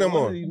pandemic no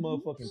more.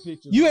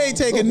 You ain't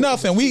taking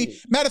nothing.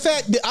 Matter of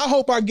fact, I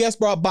hope our guest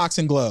brought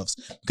boxing gloves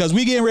because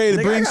we getting ready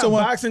to bring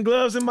someone. Boxing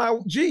gloves in my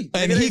Jeep.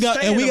 And we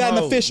got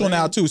an official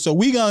now too. So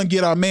we gonna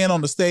get our man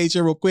on the stage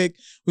here real quick.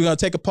 We're gonna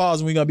take a pause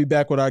and we're gonna be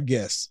back with our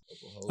guests.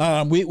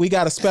 We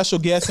got a special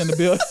guest in the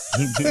building.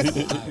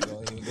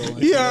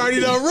 You already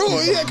know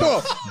rule. Yeah, come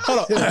on. Hold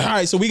on. All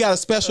right, so we got a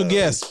special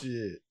guest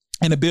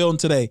in the building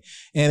today,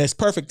 and it's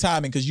perfect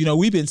timing because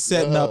we've been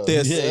setting up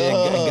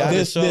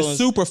this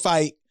super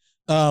fight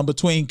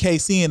between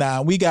KC and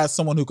I. We got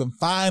someone who can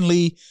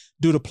finally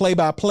do the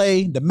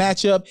play-by-play, the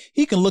matchup.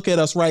 He can look at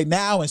us right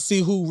now and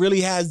see who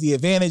really has the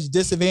advantage,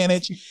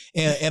 disadvantage,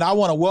 and I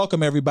want to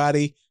welcome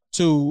everybody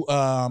to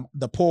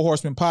the Poor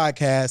Horseman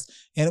podcast.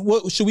 And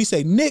what should we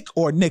say, Nick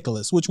or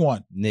Nicholas? Which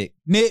one?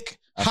 Nick.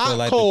 Hot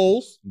like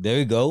Coals. There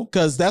we go.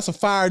 Because that's a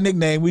fire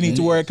nickname. We need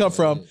to where it come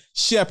from.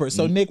 Shepherd.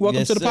 So Nick,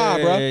 welcome to the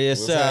pod, bro.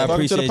 Yes, sir. I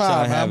appreciate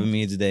y'all having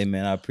me today,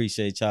 man. I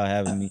appreciate y'all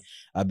having me.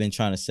 I've been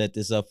trying to set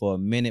this up for a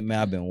minute, man.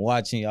 I've been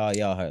watching y'all.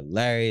 Y'all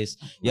hilarious.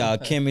 Y'all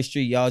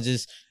chemistry. Y'all.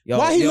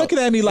 Why he looking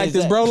at me like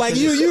this, bro? Like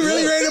you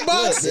really ready to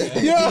box?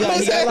 You know what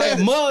I'm saying? Like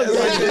mugs.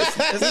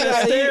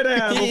 Stare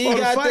down before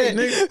the fight,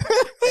 nigga.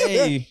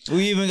 Hey,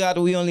 we even got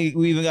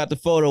the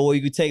photo where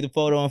you could take the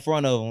photo in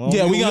front of them.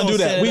 Yeah, we gonna do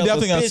that. We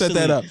definitely gonna set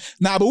that up.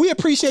 Nah, but we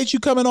appreciate you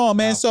coming on,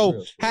 man.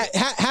 So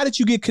how did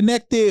you get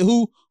connected?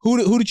 Who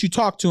did you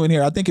talk to in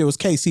here? I think it was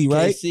KC,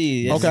 right?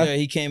 KC, yes, sir.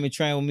 He came and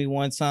trained with me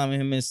one time,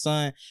 him and his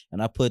son,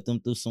 and I put them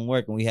through some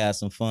work and we had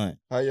some fun.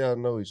 How y'all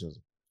know each other?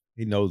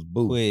 He knows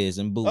Boo. Quiz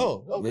and Boo.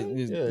 Oh, okay.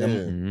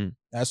 Mm-hmm.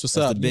 That's what's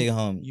up. The big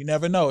homie. You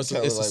never know. It's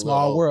a like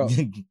small world.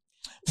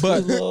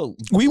 But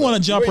we want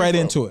to jump right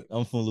into it.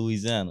 I'm from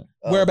Louisiana.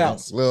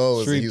 Whereabouts?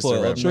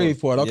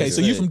 Shreveport. Okay,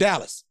 so you from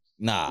Dallas.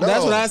 Nah.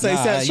 That's what I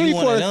say.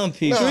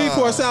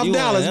 Shreveport, South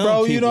Dallas,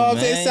 bro. You know what I'm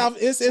saying?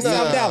 It's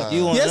South Dallas.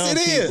 Yes, it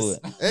is.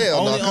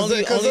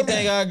 Only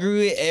thing I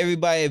agree with,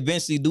 everybody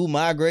eventually do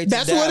migrate to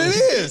Dallas. That's what it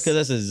is. Because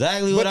that's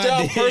exactly what I did.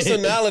 But y'all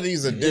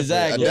personalities are different.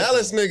 Exactly. A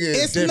Dallas nigga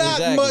is different. It's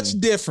not much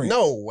different.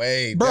 No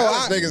way. Bro,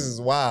 Dallas niggas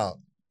is wild.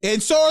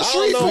 And so is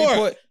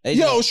Shreveport.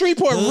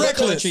 Shreveport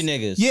reckless. Country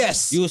niggas.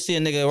 Yes. You will see a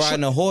nigga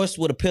riding a horse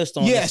with a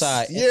pistol on the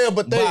side. Yeah,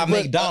 but they by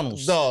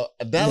McDonald's. No,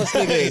 a Dallas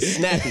nigga is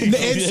snappy.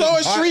 And so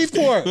is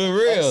Shreveport. For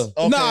real.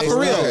 Nah, for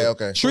real.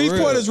 Okay.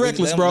 Shreveport is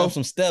reckless, bro.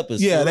 Some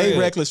steppers. Yeah, they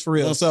reckless for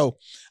real. So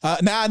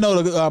now I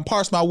know to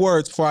parse my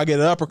words before I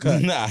get an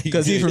uppercut.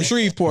 Because he's from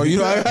Shreveport.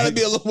 I gotta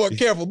be a little more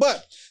careful.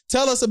 But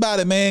tell us about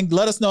it, man.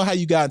 Let us know how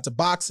you got into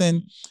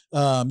boxing.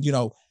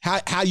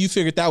 How you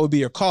figured that would be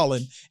your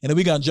calling, and then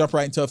we're gonna jump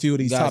right into a few of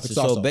these topics.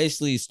 So also,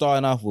 basically,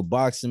 starting off with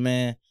boxing,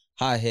 man,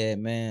 hothead,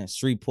 man,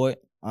 Shreveport.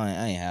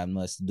 I ain't have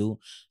much to do,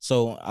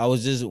 so I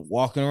was just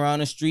walking around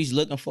the streets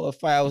looking for a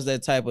fight. I was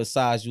that type of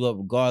size you up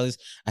regardless.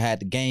 I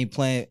had the game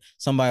plan.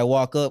 Somebody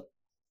walk up.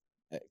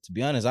 To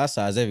be honest, I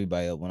size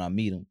everybody up when I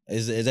meet them.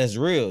 That's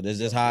real. That's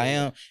just how I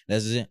am.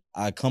 That's just,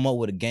 I come up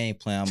with a game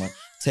plan. I'm gonna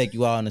take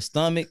you out in the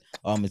stomach,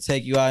 or I'm gonna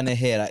take you out in the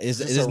head. It's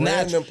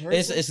natural.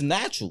 It's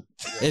natural.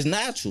 It's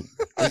natural.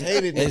 I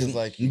hated niggas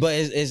like you. But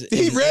it's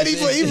he ready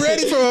for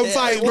a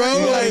fight,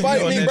 bro.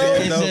 Fight me, bro.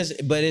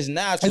 But it's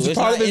natural. It's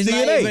part of his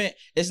DNA.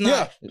 It's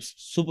not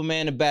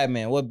Superman and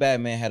Batman. What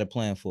Batman had a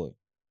plan for it?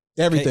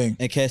 Everything.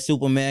 And cause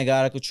Superman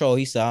got out of control.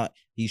 He saw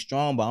he's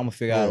strong, but I'm gonna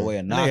figure out a way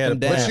to knock him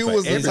down. But you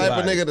was the type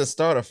of nigga to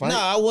start a fight. No,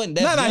 I wouldn't.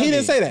 No, he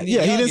didn't say that.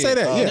 Yeah, he didn't say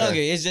that. Yeah.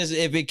 It's just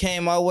if it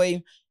came my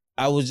way,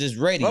 I was just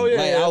ready. Oh,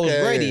 yeah, I was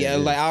ready. Yeah.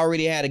 Like I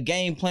already had a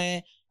game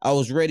plan. I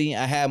was ready.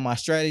 I had my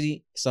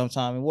strategy.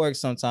 Sometimes it worked,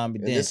 sometimes it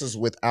didn't. This is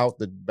without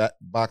the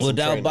boxing.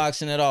 Without training.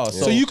 boxing at all.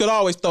 So you could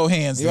always throw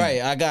hands.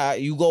 Right.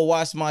 You go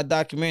watch my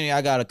documentary.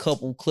 I got a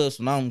couple clips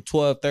when I'm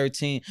 12,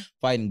 13,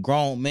 fighting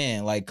grown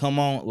men. Like, come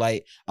on.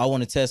 Like, I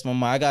want to test my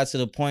mind. I got to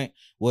the point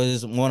where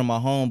one of my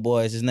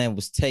homeboys, his name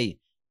was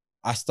Tate.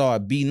 I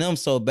started beating him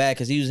so bad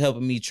because he was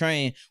helping me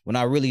train when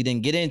I really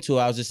didn't get into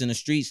it. I was just in the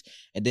streets.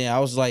 And then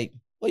I was like,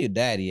 where your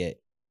daddy at?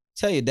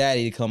 Tell your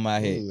daddy to come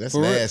out here. Ooh, that's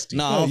nasty.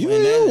 No, you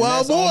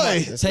wild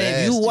boy.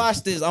 Say, if you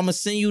watch this, I'm going to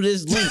send you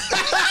this link.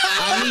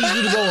 I need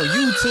you to go on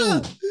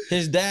YouTube.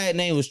 His dad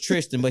name was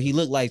Tristan, but he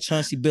looked like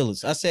Chauncey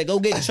Billups. I said, go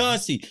get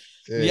Chauncey.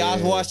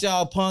 Y'all watch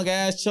y'all punk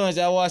ass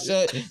Chauncey. I watched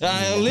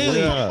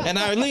Lily. And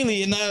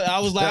I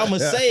was like, I'm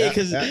going to say it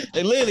because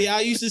Lily,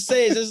 I used to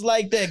say it just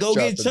like that. Go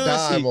get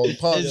Chauncey.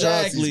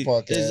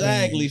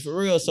 Exactly. For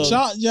real. So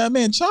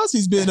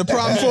Chauncey's been a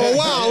problem for a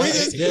while.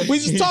 We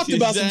just talked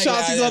about some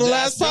Chauncey's on the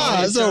last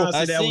pod. So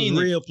that was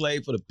real play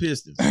for the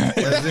Pistons.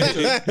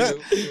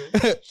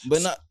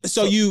 But not,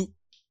 so you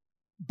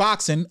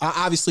boxing,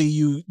 obviously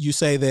you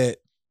say that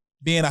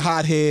being a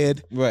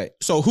hothead. Right.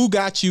 So who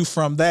got you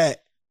from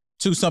that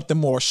to something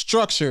more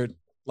structured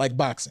like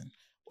boxing?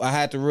 I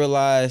had to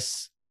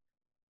realize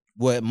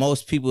what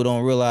most people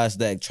don't realize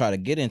that try to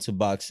get into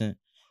boxing.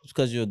 Just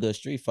because you're a good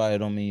street fighter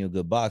don't mean you're a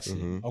good boxer.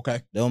 Mm-hmm.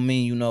 Okay. Don't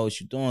mean you know what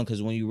you're doing,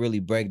 because when you really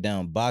break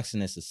down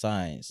boxing, it's a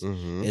science.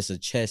 Mm-hmm. It's a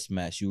chess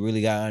match. You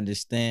really got to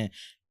understand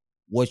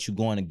what you're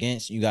going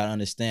against. You got to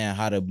understand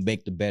how to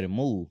make the better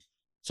move.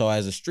 So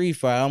as a street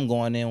fighter, I'm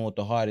going in with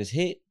the hardest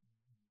hit.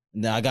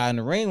 Then I got in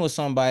the ring with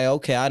somebody.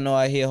 Okay, I know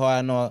I hit hard.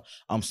 I know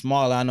I'm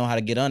smaller. I know how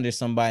to get under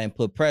somebody and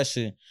put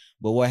pressure.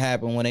 But what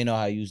happened when they know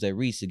how to use their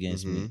reach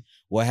against me?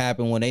 What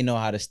happened when they know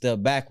how to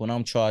step back when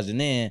I'm charging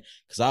in?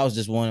 Because I was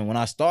just one. When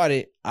I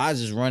started, I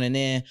was just running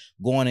in,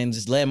 going and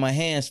just letting my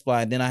hands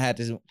fly. Then I had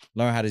to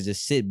learn how to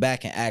just sit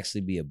back and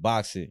actually be a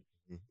boxer.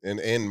 And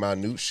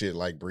minute shit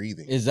like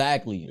breathing.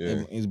 Exactly.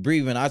 Yeah. It's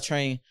breathing. I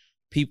train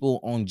people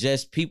on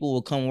people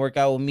will come work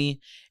out with me,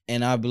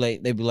 and I'll be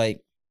like, they be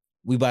like,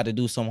 we about to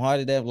do something hard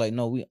today. I'm like,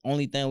 no,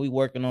 only thing we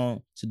working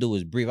on to do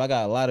is breathe. I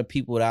got a lot of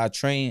people that I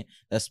train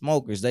that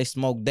smokers. They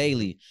smoke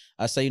daily.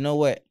 I say, you know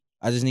what?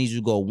 I just need you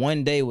to go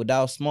one day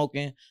without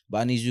smoking, but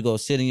I need you to go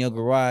sit in your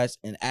garage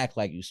and act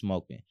like you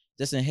smoking.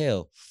 Just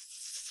inhale.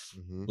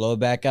 Blow it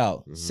back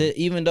out. Sit,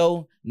 even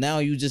though now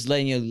you just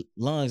letting your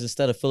lungs,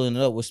 instead of filling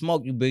it up with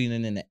smoke, you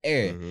breathing in the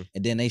air.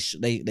 And then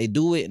they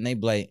do it and they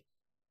be like,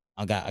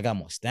 I got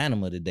more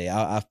stamina today.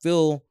 I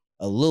feel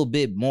a little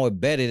bit more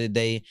better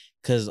today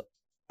because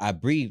I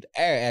breathed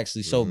air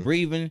actually. So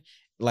breathing,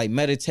 like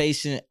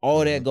meditation,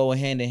 all that go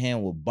hand in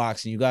hand with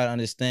boxing. You gotta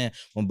understand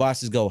when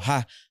boxers go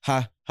ha,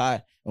 ha,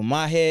 ha. In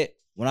my head,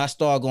 when I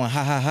start going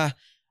ha, ha, ha,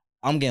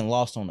 I'm getting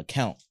lost on the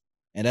count.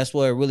 And that's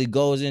where it really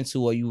goes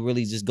into, where you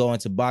really just go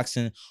into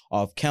boxing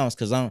off counts.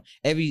 Cause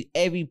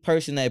every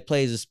person that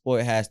plays a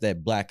sport has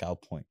that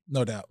blackout point.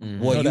 No doubt.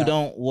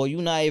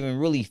 You're not even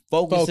really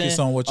focusing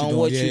on what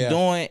you're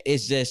doing.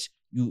 It's just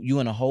you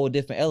in a whole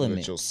different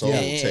element. Let your soul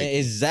take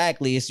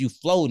exactly. It's you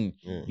floating.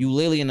 Yeah. You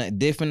literally in a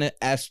different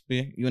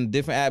atmosphere. You're in a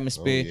different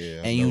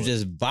atmosphere, and you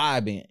just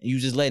vibing. You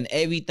just letting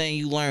everything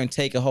you learn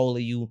take a hold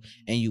of you,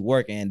 and you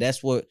working. And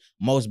that's what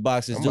most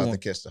boxers do. I'm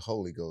about to catch the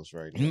Holy Ghost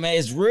right now. Man,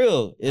 it's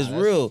real. It's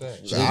real.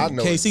 I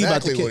know KC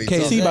exactly what he's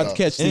KC about to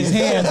catch these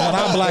hands when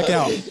I black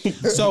out.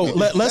 So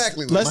let's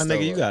My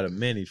nigga, you got a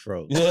mini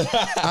fro.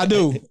 I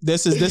do.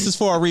 This is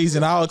for a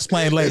reason. I'll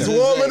explain later. It's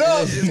warming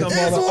up. It's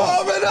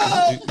warming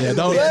up. Yeah,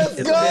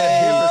 don't. Let's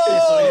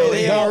go.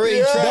 They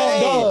already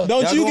tried.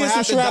 Don't you get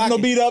some shrapnel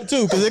beat up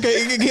too, because it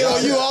can get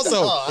on you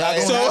also.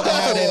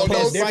 That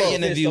post-fight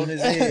interview.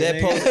 That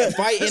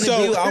post-fight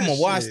interview, I'm gonna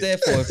watch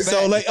that for a fact.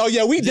 So like, oh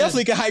yeah, we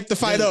definitely can hype the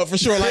fight up for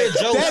sure. Like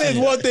that is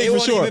one thing it for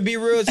won't sure. even be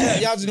real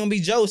time. Y'all just gonna be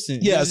joking.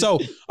 Yeah. So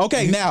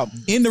okay, now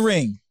in the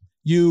ring,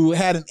 you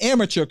had an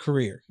amateur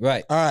career.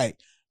 Right. All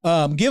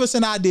right. Give us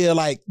an idea,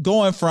 like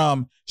going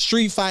from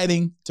street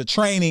fighting to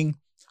training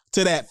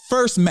to that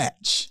first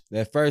match.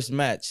 That first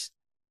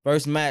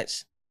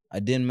match, I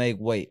didn't make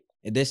weight.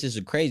 And this is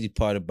the crazy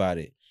part about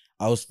it.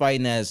 I was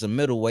fighting as a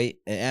middleweight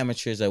and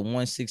amateurs at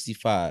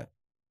 165.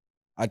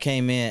 I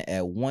came in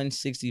at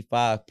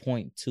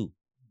 165.2.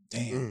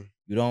 Damn.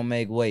 You don't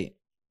make weight.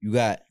 You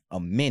got a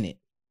minute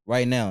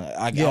right now.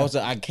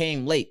 I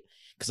came late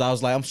because I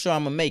was like, I'm sure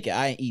I'm gonna make it.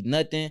 I ain't eat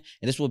nothing.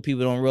 And this is what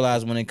people don't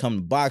realize when it comes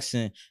to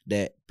boxing,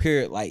 that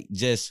period, like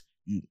just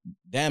you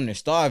damn near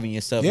starving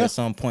yourself at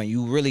some point.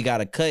 You really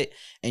gotta cut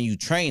and you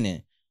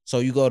training. So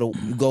you go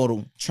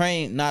to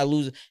train, not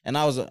lose. And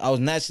I was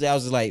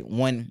just like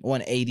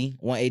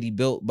 180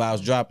 built, but I was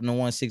dropping to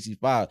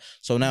 165.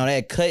 So now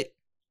that cut,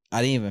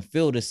 I didn't even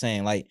feel the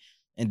same. Like,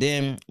 and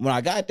then when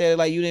I got there,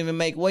 like, you didn't even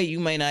make weight,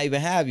 you may not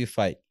even have your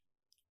fight.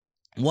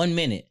 1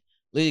 minute.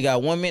 Literally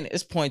got 1 minute.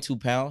 It's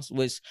 0.2 pounds,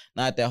 which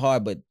not that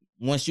hard, but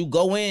once you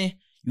go in,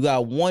 you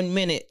got 1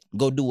 minute.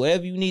 Go do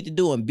whatever you need to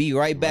do and be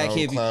right back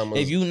here.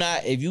 If you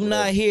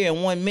not here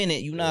in 1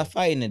 minute, you not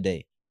fighting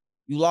today.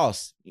 You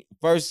lost.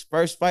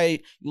 First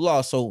fight, you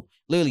lost. So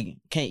literally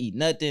can't eat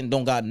nothing.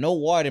 Don't got no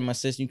water in my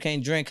system. You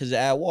can't drink because it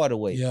add water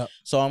weight. Yeah.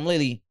 So I'm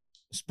literally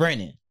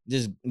sprinting.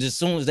 Just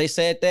soon as they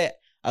said that,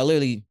 I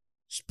literally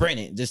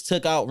sprinted. Just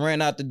took out,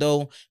 ran out the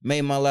door,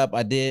 made my lap.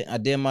 I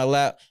did my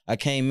lap. I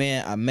came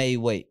in, I made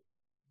weight.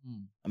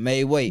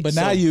 But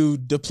now you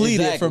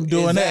depleted from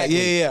doing that.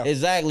 Yeah.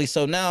 Exactly.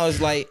 So now it's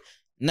like,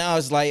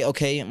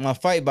 okay, my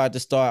fight about to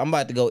start. I'm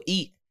about to go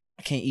eat.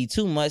 I can't eat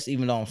too much,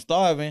 even though I'm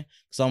starving,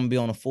 because I'm gonna be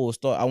on a full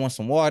start. I want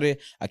some water.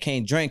 I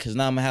can't drink because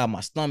now I'm gonna have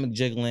my stomach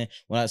jiggling.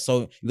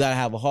 So you gotta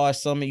have a hard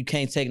stomach. You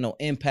can't take no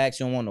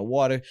impacts. You don't want no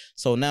water.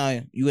 So now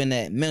you in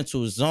that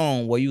mental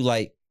zone where you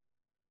like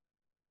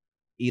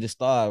eat or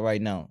starve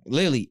right now.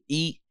 Literally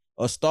eat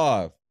or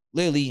starve.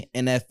 Literally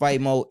in that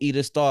fight mode, eat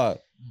or starve.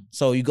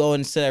 So you go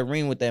into that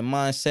ring with that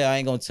mindset. I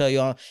ain't gonna tell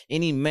y'all,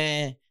 any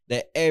man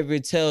that ever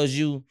tells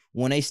you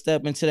when they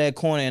step into that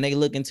corner and they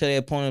look into their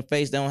opponent's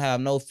face, they don't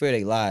have no fear,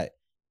 they lied.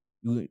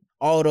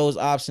 All those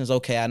options,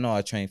 okay, I know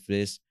I trained for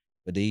this,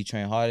 but did he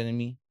train harder than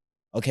me?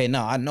 Okay,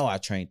 no, I know I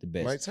trained the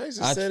best. Mike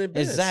Tyson said it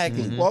best.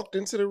 Exactly. He walked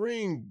into the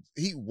ring.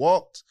 He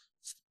walked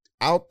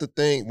out the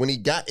thing, when he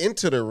got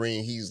into the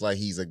ring, he's like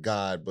he's a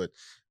god, but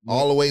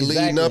all the way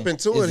leading up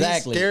into it,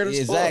 he's scared as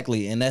fuck.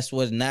 Exactly, and that's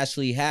what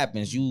naturally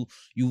happens. You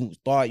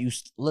thought you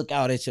look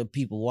out at your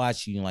people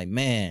watching you like,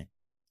 man,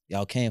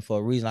 y'all came for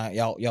a reason.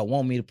 Y'all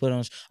want me to put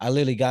on. I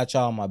literally got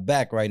y'all on my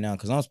back right now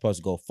because I'm supposed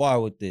to go far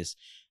with this.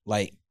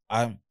 Like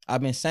I've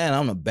been saying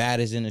I'm the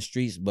baddest in the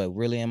streets, but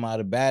really am I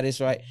the baddest,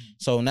 right?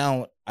 So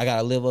now I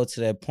gotta live up to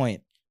that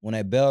point. When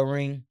that bell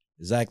ring,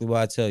 exactly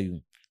what I tell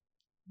you.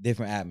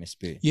 Different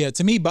atmosphere. Yeah,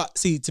 to me,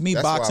 boxing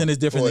is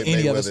different than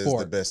any other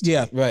sport.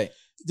 Yeah, right.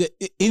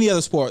 Any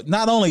other sport,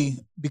 not only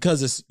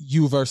because it's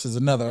you versus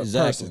another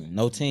person.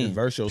 No team.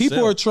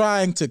 People are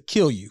trying to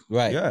kill you.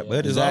 Right. Yeah,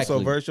 but it's also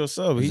versus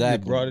yourself. He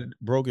just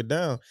broke it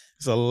down.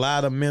 It's a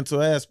lot of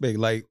mental aspect.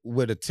 Like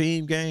with a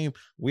team game,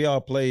 we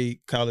all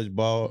play college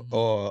ball,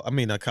 or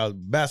not college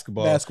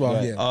basketball.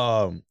 Basketball,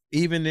 yeah.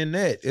 Even in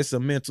that, it's a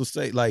mental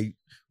state. Like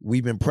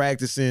we've been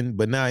practicing,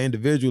 but now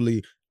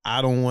individually,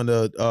 I don't want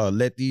to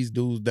let these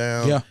dudes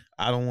down. Yeah.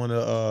 I don't want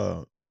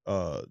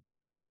to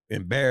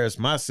embarrass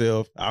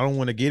myself. I don't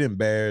want to get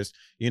embarrassed.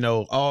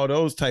 All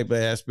those type of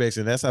aspects,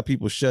 and that's how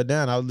people shut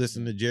down. I was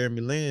listening to Jeremy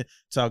Lin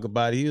talk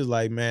about it. He was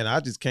like, man, I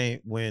just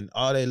can't, when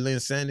all that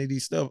Linsanity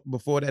stuff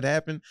before that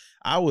happened,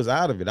 I was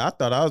out of it. I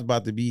thought I was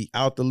about to be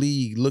out the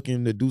league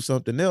looking to do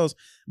something else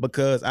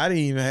because I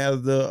didn't even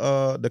have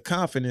the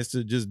confidence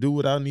to just do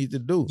what I need to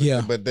do.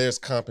 Yeah. But there's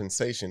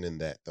compensation in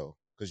that though,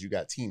 because you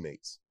got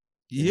teammates.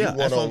 Yeah,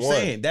 that's what I'm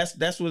saying.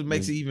 That's what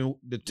makes it even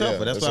the tougher.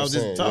 Yeah, that's what I was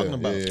just talking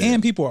about.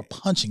 And people are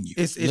punching you.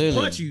 It's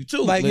punch you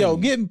too. Like,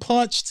 getting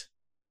punched.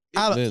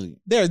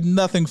 There's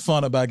nothing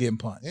fun about getting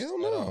punched. Hell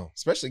no.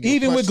 Especially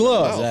even with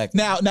gloves. Exactly.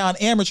 Now in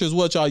amateurs,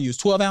 what y'all use?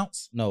 12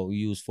 ounce? No, we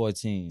use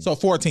 14. So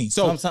 14.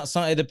 So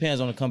some it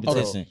depends on the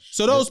competition.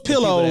 So those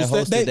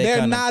pillows,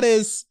 they're not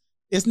as.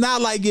 It's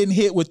not like getting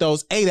hit with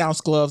those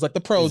 8-ounce gloves like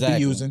the pros be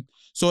using.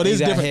 So it is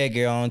different. You got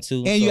headgear on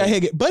too. And you got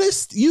headgear. But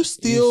you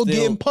still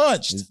getting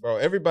punched. Bro,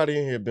 everybody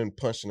in here been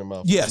punched in the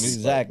mouth. Yes.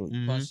 Exactly.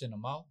 Punched in the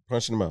mouth?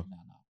 Punched in the mouth. No.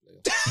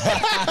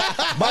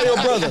 By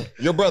your brother.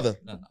 Your brother.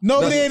 No.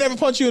 Nobody ain't ever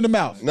punched you in the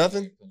mouth.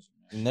 Nothing?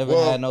 Never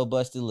had no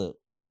busted lip.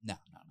 No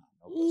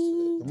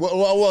busted lip.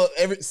 Well,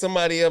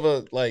 somebody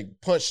ever like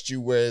punched you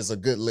where it's a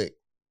good lick?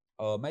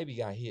 Maybe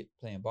got hit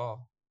playing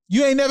ball.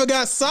 You ain't never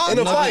got socked in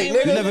a fight.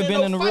 You never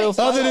been in a real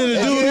fight. Other than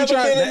the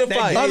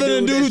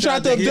dude who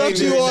tried to abduct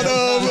you on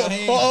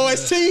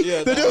OST.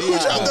 The dude who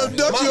tried to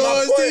abduct you on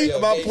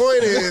OST.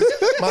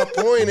 My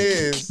point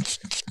is,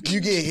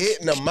 you get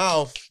hit in the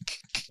mouth.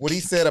 What he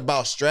said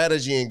about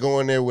strategy and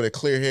going there with a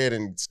clear head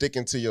and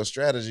sticking to your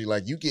strategy,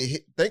 like you get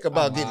hit. Think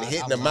about getting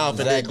hit in the mouth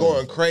and then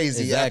going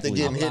crazy after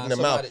getting hit in the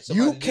mouth.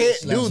 You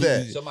can't do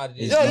that.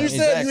 Yeah, you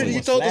said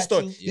you told the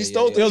story.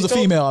 It was a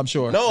female, I'm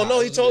sure. No,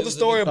 he told the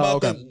story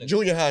about the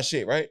junior high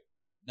shit, right?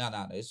 No,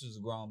 this was a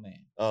grown man.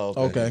 Oh,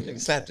 okay.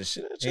 Slap the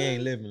shit out you. He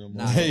ain't living no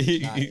more.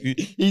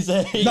 He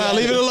said, "Nah,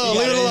 leave it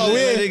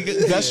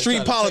alone. That's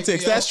street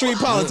politics. That's street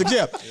politics.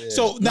 Yeah.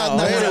 So now,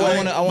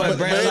 I want to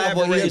branch out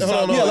what you're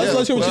saying. Yeah,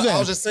 let's hear what you're saying. I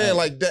was just saying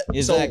like that.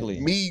 Exactly.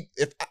 So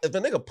if a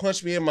nigga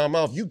punch me in my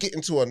mouth, you get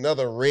into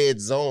another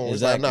red zone.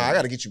 It's like, nah, I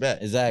got to get you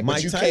back. Exactly.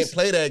 But you can't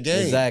play that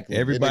game. Exactly.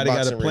 Everybody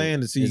got a plan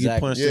to see you get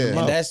punched in the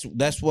mouth. And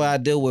that's what I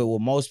deal with.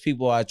 With most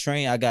people I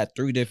train, I got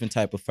 3 different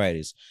type of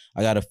fighters.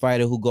 I got a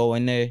fighter who go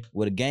in there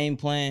with a game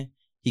plan.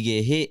 He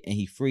get hit and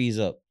he freeze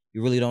up.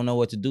 You really don't know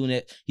what to do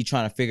next. He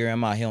trying to figure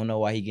him out. He don't know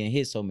why he getting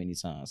hit so many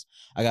times.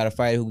 I got a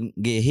fighter who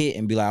get hit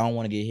and be like, I don't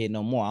want to get hit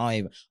no more.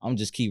 I'm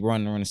just keep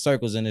running around in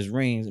circles in his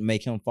rings and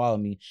make him follow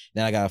me.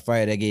 Then I got a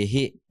fighter that get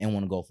hit and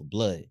want to go for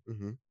blood.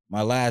 Mm-hmm.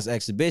 My last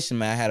exhibition,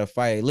 man, I had a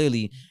fighter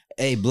literally,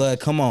 hey,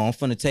 blood, come on, I'm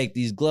finna take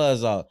these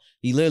gloves off.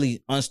 He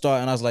literally unstarted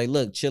and I was like,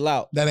 look, chill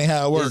out. That ain't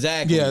how it works.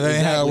 Exactly. Yeah, that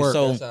ain't how it works.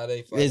 So, that's how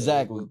they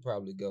fight. Would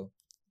probably go.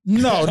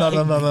 No.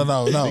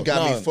 You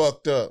got me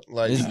fucked up.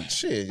 Like,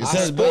 shit. It's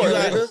a sport,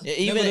 nigga.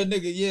 Even a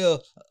nigga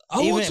yell,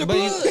 I want your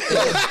blood.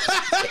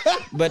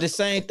 But the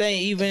same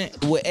thing, even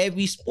with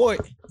every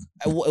sport,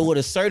 with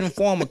a certain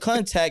form of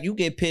contact, you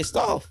get pissed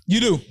off. You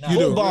do.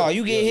 Football,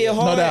 you get hit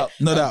hard.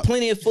 No doubt.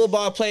 Plenty of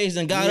football players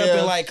and got up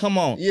and like, come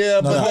on.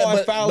 Yeah, but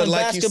like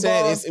basketball. you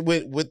said, it's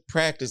with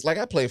practice. Like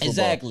I play football.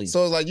 Exactly.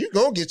 So it's like you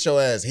gonna get your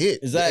ass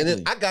hit. Exactly.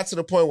 And I got to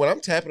the point where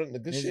I'm tapping into the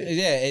good shit.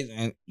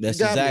 Yeah, that's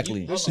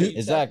exactly.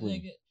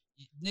 Exactly.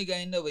 Nigga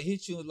ain't never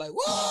hit you and like,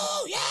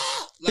 whoa, yeah.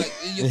 Like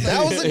in your face.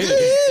 That was a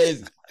good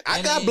hit.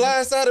 I got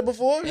blindsided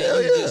before.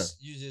 Hell yeah.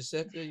 You just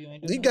accept it. You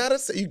ain't doing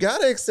you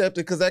gotta accept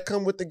it because that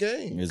come with the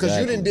game. Because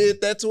you didn't did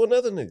that to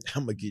another nigga.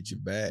 I'm gonna get you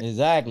back.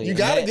 Exactly. You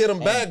gotta get them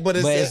back, but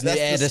that's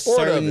at the a sport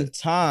certain of it.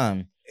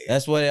 time.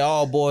 That's what it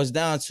all boils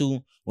down to.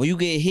 When you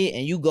get hit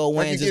and you go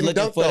in just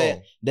looking for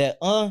that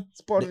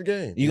it's part of the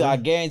game. I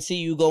guarantee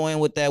you go in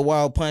with that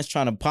wild punch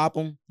trying to pop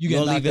them, you're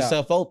gonna leave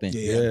yourself open.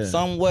 Yeah.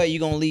 Somewhere you're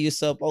gonna leave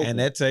yourself open. And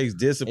that takes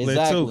discipline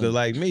too. Cause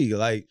like me,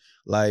 like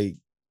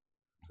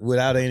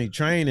without any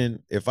training,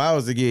 if I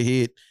was to get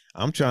hit,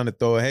 I'm trying to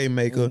throw a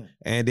haymaker,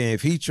 and then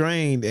if he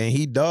trained and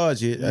he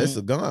dodged it, that's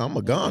a gun. I'm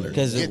a gunner.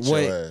 Because Get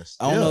what your ass.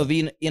 I don't know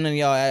if any of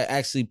y'all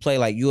actually play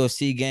like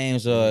UFC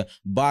games or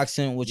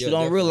boxing. What you don't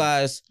definitely.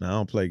 realize No, I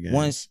don't play games.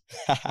 once.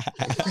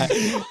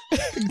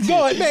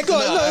 Go ahead, man. Go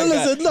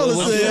ahead. No, I'm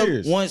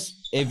listen. serious.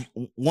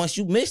 Once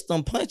you miss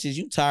them punches,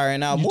 you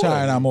tiring out You more.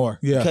 tiring out more.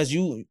 Yeah. Because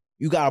you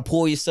gotta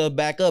pull yourself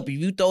back up. If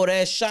you throw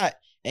that shot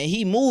and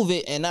he move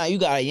it, and now you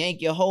gotta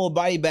yank your whole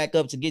body back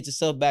up to get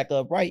yourself back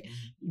up right,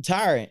 you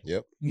tiring.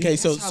 Yep. Okay,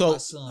 so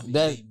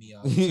that-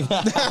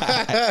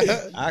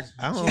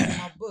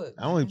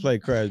 I only play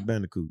Crash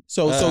Bandicoot.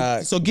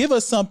 so give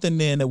us something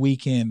then that we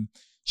can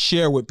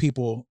share with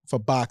people for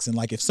boxing.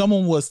 Like if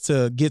someone was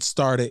to get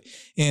started,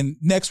 and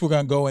next we're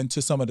gonna go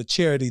into some of the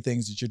charity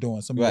things that you're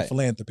doing, some of your Right.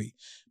 philanthropy.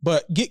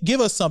 But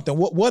give us something.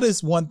 What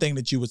is one thing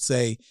that you would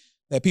say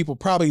that people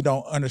probably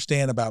don't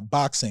understand about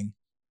boxing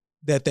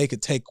that they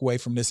could take away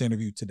from this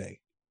interview today?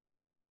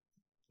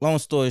 Long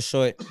story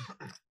short,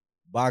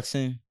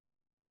 boxing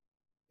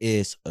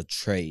is a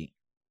trade.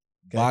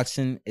 Okay.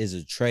 Boxing is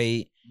a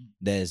trade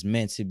that is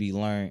meant to be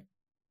learned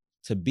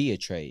to be a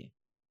trade.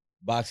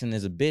 Boxing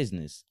is a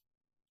business.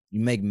 You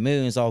make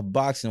millions off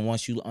boxing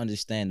once you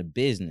understand the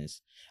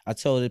business. I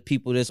tell the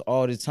people this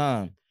all the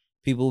time.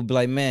 People will be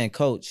like, man,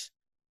 coach,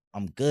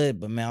 I'm good,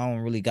 but man, I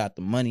don't really got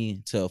the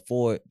money to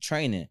afford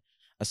training.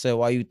 I said,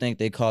 why you think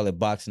they call it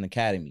boxing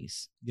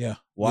academies? Yeah.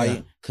 Why?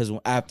 Yeah. Because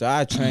after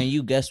I train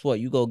you, guess what?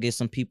 You go get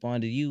some people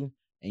under you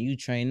and you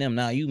train them.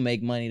 Now you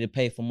make money to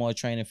pay for more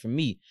training for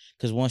me.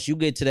 Because once you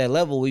get to that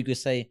level where you could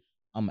say,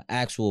 I'm an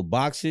actual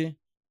boxer,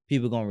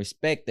 people gonna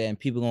respect that and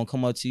people gonna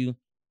come up to you.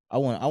 I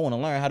want to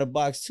learn how to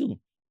box too.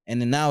 And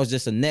then now it's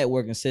just a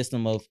networking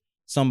system of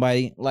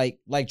somebody like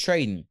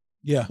trading.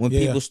 Yeah. When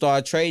people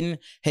start trading,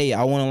 hey,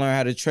 I want to learn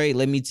how to trade.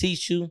 Let me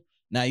teach you.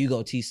 Now you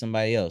go teach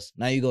somebody else.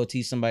 Now you go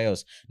teach somebody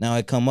else. Now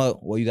it come up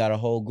where you got a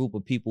whole group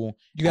of people.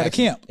 You got a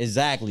camp.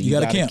 Exactly. You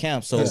got a got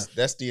camp. So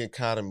That's the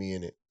economy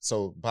in it.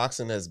 So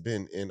boxing has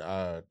been in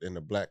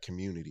the black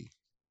community,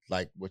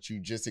 like what you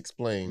just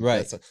explained.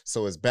 Right.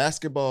 So it's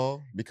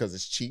basketball because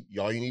it's cheap.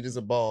 All you need is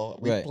a ball.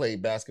 We Right.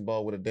 played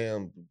basketball with a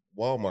damn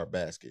Walmart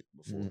basket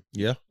before,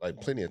 Yeah. like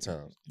plenty of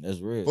times. that's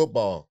real.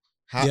 Football,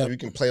 how Yep. you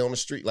can play on the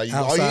street. Like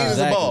all you Outside. need is a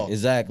Exactly. ball.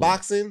 Exactly.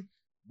 Boxing,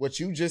 what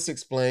you just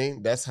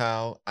explained, that's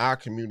how our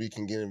community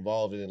can get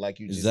involved in it. Like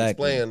you just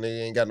Exactly. explained,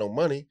 they ain't got no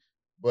money,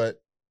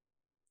 but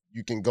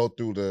you can go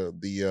through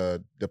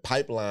the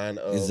pipeline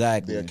of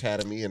Exactly. the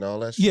academy and all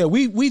that shit. Yeah,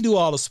 we do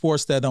all the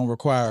sports that don't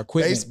require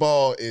equipment.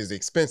 Baseball is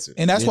expensive.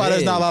 And that's It why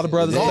there's not a is. lot of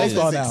brothers It in Golf is.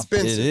 baseball is now.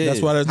 expensive. It is.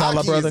 That's why there's not a lot of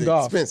Hockey brothers is in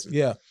golf. expensive.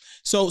 Yeah.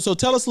 So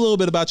tell us a little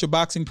bit about your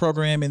boxing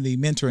program and the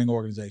mentoring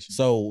organization.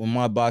 So in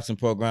my boxing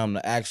program,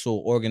 the actual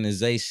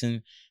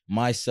organization,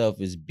 myself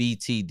is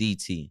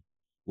BTDT.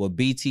 What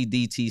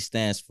BTDT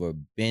stands for,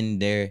 been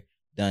there,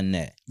 done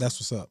that. That's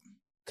what's up.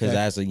 Because Okay.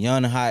 as a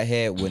young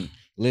hothead with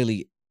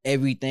literally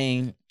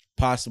everything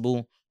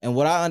possible, and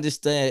what I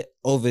understood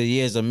over the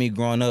years of me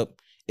growing up,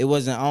 it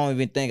wasn't, I don't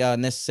even think I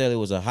necessarily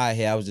was a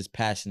hothead. I was just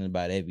passionate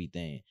about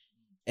everything.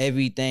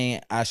 Everything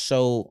I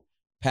showed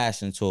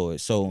passion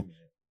towards. So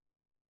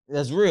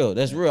that's real.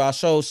 That's real. I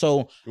showed,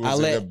 so I Was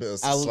let, it a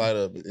I- slight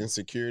of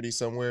insecurity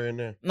somewhere in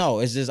there? no,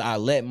 it's just I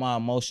let my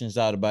emotions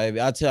out about it.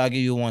 I'll give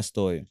you one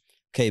story.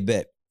 Okay,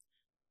 bet.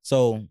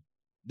 So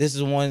this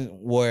is one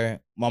where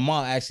my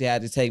mom actually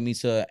had to take me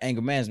to an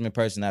anger management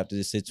person after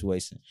this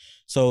situation.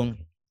 So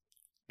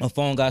my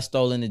phone got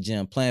stolen in the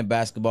gym, playing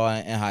basketball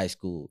in high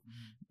school.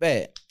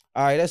 Bet.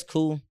 All right, that's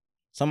cool.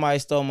 Somebody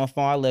stole my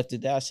phone. I left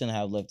it there. I shouldn't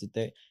have left it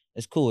there.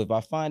 It's cool. If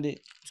I find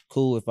it, it's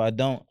cool. If I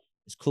don't,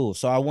 it's cool.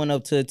 So I went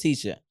up to the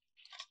teacher.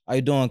 How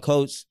you doing,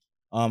 coach?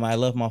 I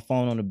left my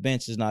phone on the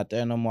bench. It's not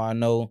there no more. I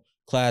know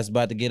class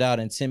about to get out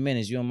in 10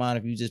 minutes. You don't mind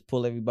if you just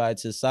pull everybody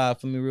to the side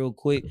for me real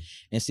quick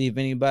and see if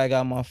anybody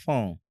got my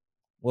phone?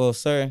 Well,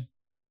 sir,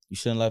 you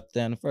shouldn't have left it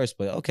there in the first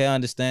place. Okay, I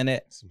understand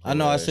that. I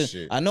know I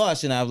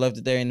shouldn't have left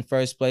it there in the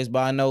first place, but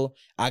I know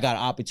I got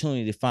an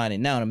opportunity to find it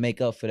now to make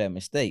up for that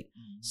mistake.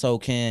 So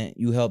can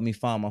you help me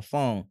find my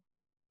phone?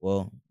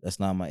 Well, that's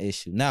not my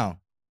issue. Now,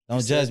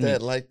 don't judge me.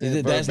 Like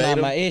that That's not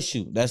verbatim? my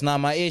issue. That's not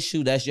my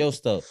issue. That's your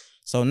stuff.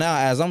 So now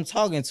as I'm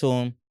talking to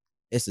him,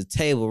 it's a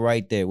table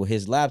right there with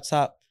his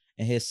laptop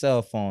and his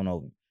cell phone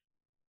open.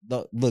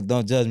 Look,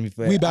 don't judge me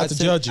for it. We about to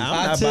judge you.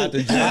 I'm not about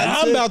to judge you.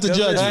 I'm about to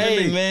judge you.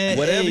 Hey, man.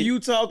 Whatever hey, you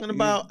talking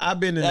about, I've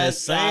been in that that's-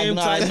 same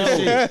I type know, of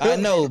shit. I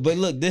know, but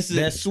look, this is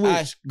That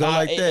switch go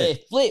like it, that.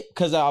 It flipped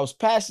because I was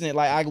passionate.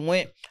 Like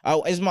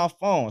it's my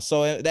phone.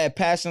 So that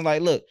passion,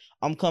 like, look,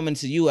 I'm coming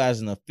to you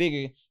as a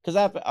figure. Because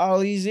after all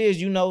these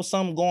years, you know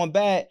something going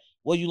bad.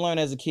 What you learn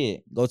as a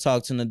kid? Go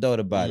talk to an adult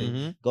about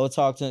it. Go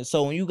talk to.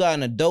 So when you got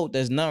an adult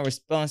that's not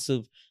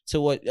responsive to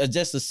what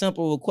just a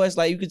simple request,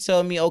 like you could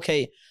tell me,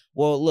 okay,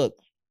 well, look,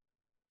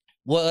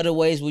 what other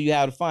ways will you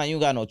have to find? You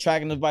got no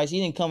tracking device. He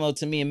didn't come up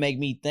to me and make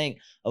me think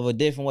of a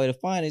different way to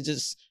find it.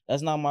 Just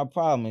that's not my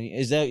problem.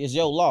 It's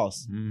your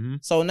loss.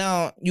 So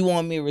now you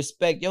want me to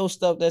respect your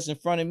stuff that's in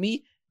front of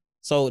me.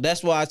 So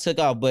that's why I took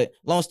out. But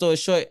long story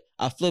short,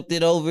 I flipped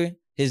it over.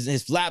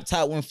 His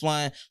laptop went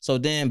flying. So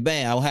then,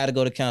 bang, I had to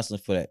go to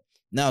counseling for that.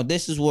 Now,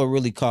 this is what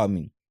really caught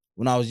me.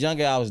 When I was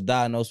younger, I was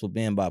diagnosed with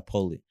being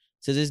bipolar.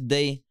 To this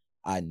day,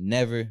 I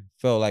never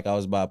felt like I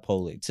was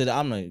bipolar.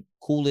 I'm the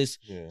coolest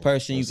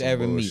person you could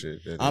ever meet.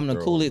 I'm the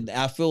coolest.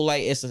 I feel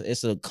like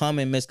it's a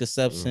common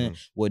misconception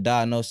with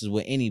diagnosis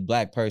with any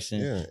black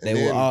person. Yeah. They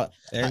will all.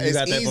 And you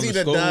got that from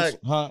the schools?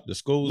 Huh? The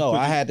schools? No,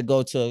 I had to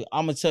go to.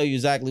 I'm gonna tell you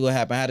exactly what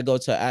happened. I had to go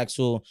to an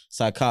actual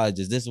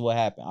psychologist. This is what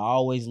happened. I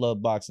always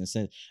loved boxing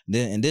since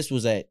then, and this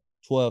was at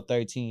 12,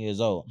 13 years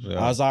old. Yeah.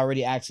 I was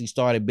already actually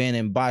started being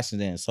in boxing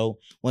then. So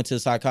went to the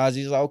psychologist.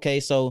 He's like, okay,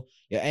 so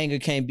your anger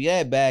can't be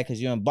that bad because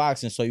you're in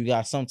boxing, so you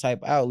got some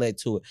type of outlet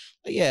to it.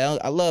 But yeah,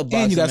 I love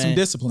boxing. And you got man. some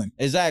discipline.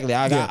 Exactly.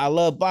 I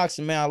love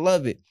boxing, man. I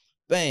love it.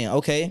 Bang.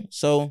 Okay.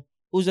 So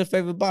who's your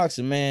favorite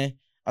boxer, man?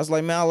 I was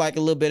like, man, I like a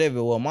little bit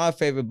everywhere. My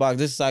favorite boxer,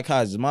 this is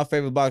psychologist. My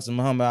favorite boxer is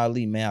Muhammad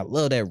Ali, man. I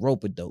love that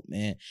rope-a-dope,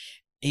 man.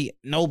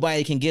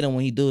 Nobody can get him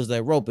when he does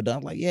that rope-a-dope.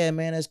 I'm like, yeah,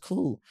 man, that's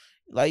cool.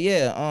 Like,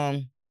 yeah,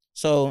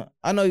 so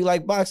I know you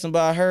like boxing, but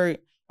I heard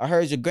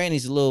your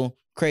granny's a little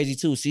crazy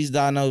too. She's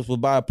diagnosed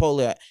with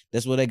bipolar.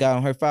 That's what they got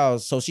on her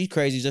files. So she's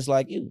crazy just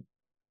like you.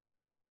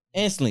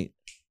 Instantly.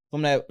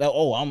 From that,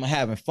 oh, I'm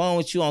having fun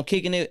with you, I'm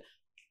kicking it.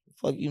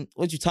 Fuck you,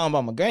 what you talking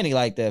about my granny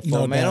like that for,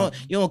 No man? doubt.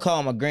 You don't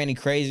call my granny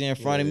crazy in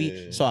front of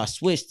me. So I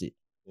switched it.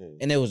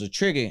 And it was a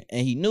trigger.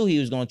 And he knew he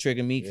was gonna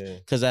trigger me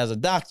because as a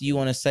doctor, you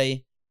want to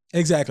say,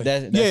 Exactly.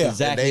 That's yeah.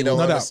 exactly. And they don't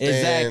No doubt.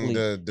 understand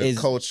Exactly. the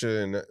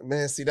culture and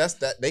man. See, that's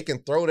that they can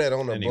throw that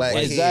on a And he black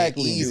white. kid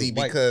Exactly. easy He was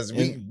white. because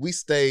we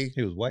stay.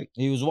 He was white.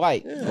 He was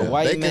white. Yeah. A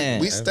white They can- man.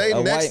 We stay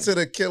A next white- to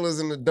the killers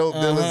and the dope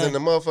dealers Uh-huh. and the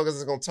motherfuckers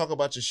that's gonna talk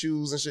about your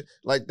shoes and shit.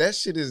 Like that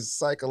shit is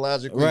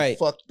psychologically Right.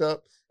 fucked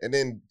up. And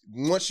then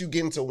once you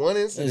get into one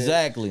incident,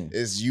 Exactly.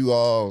 is you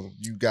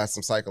got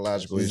some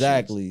psychological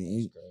Exactly.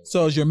 issues.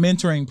 So as your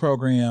mentoring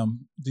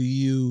program, do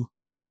you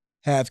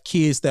have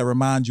kids that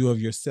remind you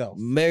of yourself?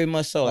 Very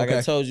much so. Like I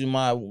Okay. told you,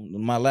 my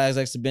last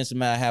exhibition,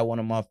 man, I had one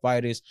of my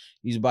fighters.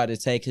 He was about to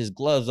take his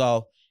gloves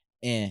off,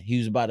 and he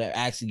was about to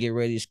actually get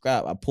ready to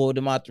scrap. I pulled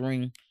him out the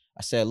ring.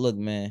 I said, look,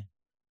 man,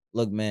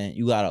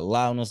 you got a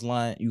lot on this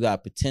line. You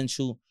got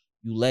potential.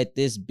 You let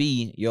this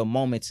be your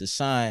moment to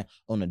shine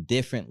on a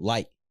different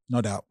light. No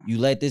doubt. You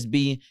let this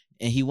be,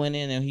 and he went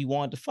in and he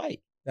wanted to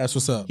fight. That's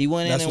what's up. He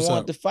went in That's and what's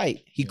wanted up. to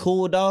fight. He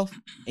cooled off,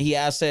 and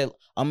I said,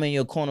 I'm in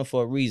your corner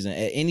for a reason.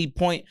 At any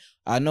point,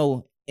 I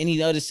know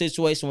any other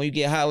situation when you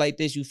get hot like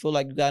this, you feel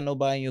like you got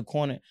nobody in your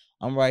corner,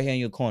 I'm right here in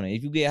your corner.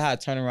 If you get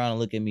hot, turn around and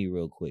look at me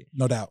real quick.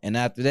 No doubt. And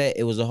after that,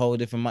 it was a whole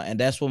different mind. And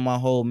that's what my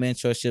whole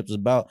mentorship is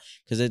about.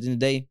 Because at the end of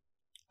the day,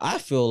 I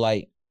feel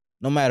like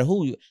no matter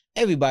who,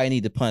 everybody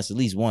need to punch at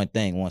least one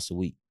thing once a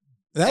week.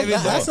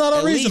 That's not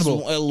At least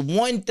unreasonable.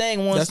 one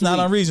thing once That's a not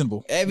week.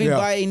 unreasonable.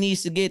 Everybody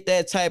needs to get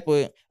that type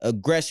of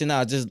aggression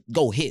out. Just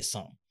go hit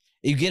something.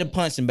 If you get a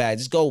punching bag,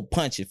 just go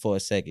punch it for a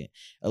second.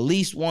 At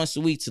least once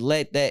a week to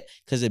let that,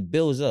 because it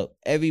builds up.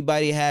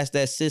 Everybody has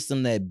that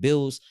system that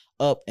builds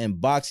up, and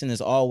boxing has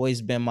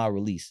always been my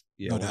release.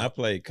 Yeah, No when doubt. I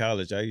played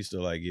college, I used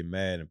to like get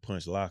mad and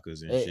punch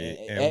lockers and Eh, shit,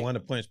 eh, and eh, want to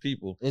punch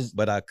people, it's-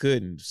 but I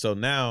couldn't. So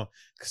now,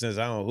 since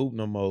I don't hoop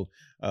no more,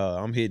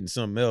 I'm hitting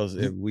something else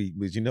every week.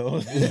 But you know, Man,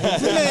 all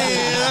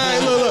right,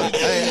 look.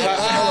 Hey,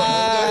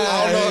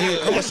 I don't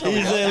know how much time we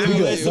He got. said, let me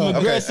let some Okay.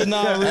 aggression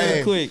out real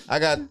Hey, quick. I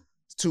got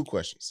 2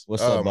 questions.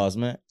 What's up, boss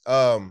man?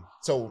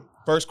 So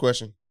first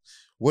question,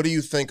 what do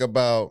you think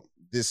about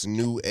this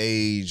new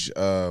age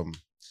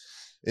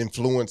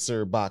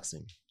influencer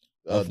boxing?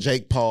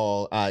 Jake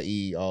Paul,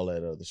 i.e., all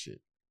that other shit.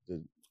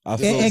 I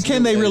feel And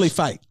can they really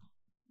fight?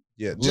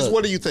 Yeah, just Look,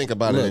 what do you think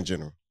about it in look.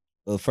 general?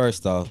 Well,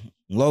 first off,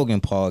 Logan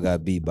Paul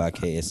got beat by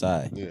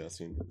KSI, Yeah, I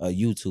seen it. a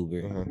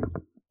YouTuber. Uh-huh.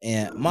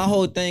 And my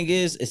whole thing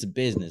is, it's a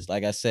business.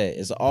 Like I said,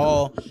 it's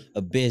all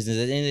a business.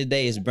 At the end of the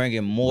day, it's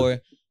bringing more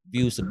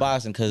views to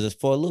boxing because it's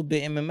for a little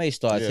bit MMA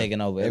started Yeah.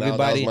 taking over. And that was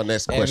Everybody, my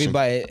next question.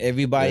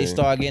 everybody Yeah.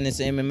 started getting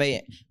into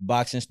MMA.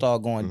 Boxing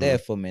started going Mhm. there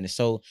for a minute.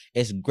 So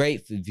it's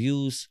great for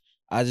views.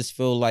 I just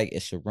feel like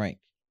it should rank.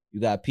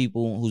 You got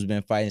people who's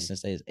been fighting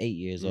since they was 8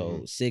 years Mhm.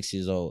 old, 6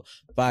 years old,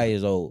 5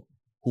 years old,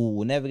 who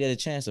will never get a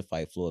chance to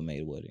fight Floyd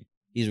Mayweather.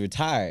 He's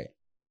retired.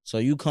 So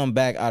you come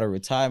back out of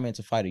retirement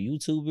to fight a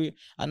YouTuber.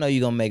 I know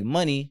you're gonna make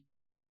money,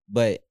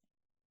 but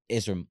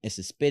it's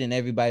a spit in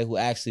everybody who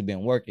actually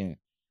been working.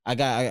 I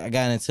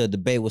got into a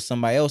debate with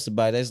somebody else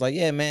about it. It's like,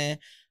 yeah, man.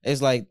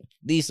 It's like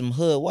these some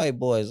hood white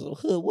boys.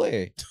 Hood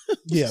where?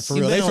 Yeah, for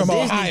You real. They been from on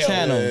Disney Ohio.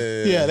 Channel.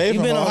 Yeah, they You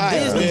from been on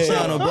Ohio. Disney Yeah.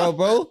 Channel,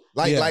 bro.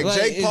 Like Yeah. like Like,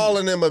 Jake it's- Paul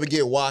and them ever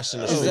get washed in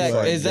the street. Exactly,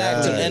 fight.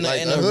 exactly. Yeah. And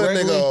like a a hood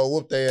regular- nigga will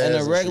whoop their ass And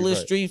in a the regular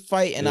fight. street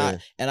fight, and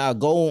Yeah. I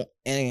go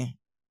and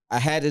I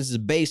had this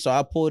debate, so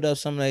I pulled up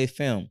some of their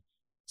film.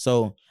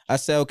 So I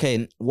said,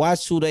 okay,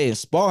 watch who they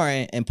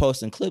sparring and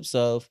posting clips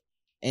of,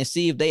 and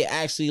see if they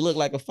actually look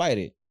like a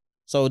fighter.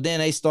 So then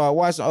they start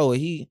watching. Oh,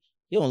 he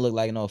don't look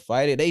like no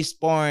fighter. They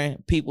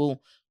sparring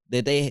people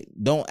that they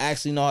don't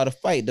actually know how to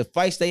fight. The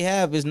fights they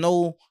have is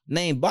no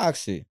name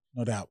boxer,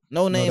 No doubt.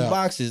 no name doubt.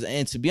 boxers.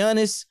 And to be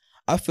honest,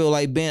 I feel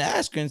like Ben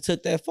Askren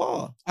took that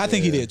fall. I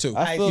think he did too.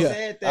 I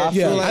said that. I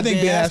feel like I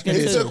think Ben Askren He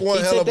did took too. one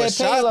hell of a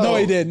shot. No,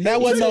 he didn't. That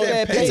wasn't no.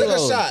 that He took a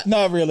payload. shot.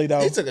 Not really though.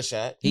 He took a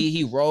shot.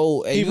 He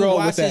rolled. And He you rolled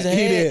watch with that. his He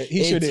head, did.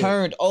 He it sure did.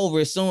 turned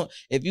over soon.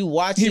 If you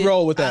watch He it,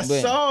 rolled with I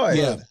that. saw it.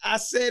 Yeah. I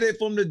said it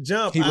from the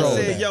jump. He I rolled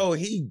said, with that. yo,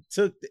 he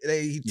took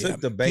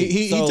the bait.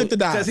 He So- took the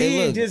dive. Because he Hey,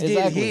 didn't look, just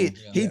exactly. get hit.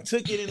 Yeah. He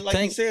took it in, like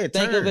think, you said,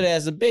 think turn. of it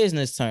as a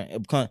business turn.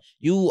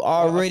 You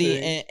already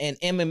feel in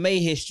MMA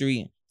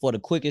history for the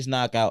quickest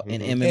knockout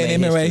in MMA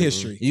In MMA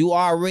history. history. You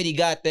already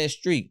got that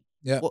streak.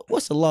 Yeah.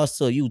 What's the loss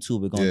to a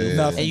YouTuber gonna Yeah, do? yeah,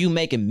 Nothing. And you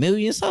making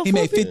millions off He of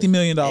made it? $50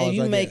 million. And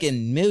you I guess.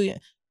 making million.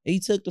 He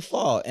took the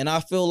fall, and I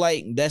feel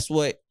like that's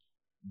what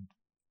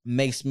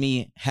makes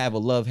me have a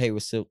love-hate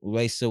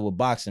relationship with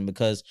boxing,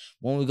 because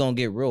when we gonna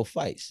get real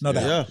fights, No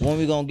doubt. Yeah. when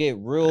we gonna get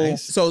real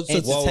Nice. So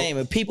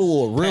entertainment,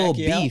 people with real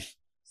Pacquiao. beef.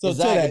 to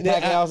Exactly.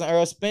 that, Pacquiao and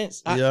Earl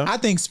Spence. I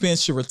think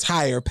Spence should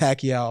retire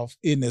Pacquiao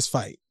in this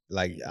fight.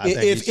 Like, I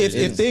think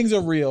If things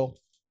are real,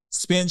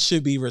 Spence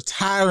should be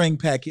retiring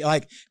Pacquiao.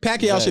 Like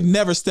Pacquiao should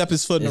never step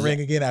his foot in the ring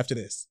again after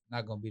this.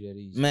 Not gonna be that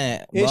easy.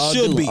 Man, It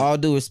should be. All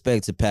due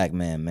respect to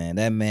Pac-Man, man.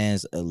 That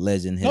man's a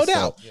legend No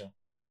himself. doubt. Yeah.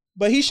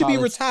 But he should be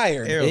Politics.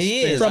 retired. Errol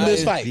He Spence is. From this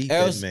is fight. beat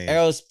Errol, that man.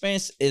 Errol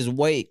Spence is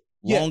way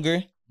Yeah. longer,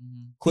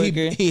 Mhm.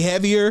 quicker. He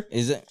heavier.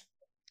 Is it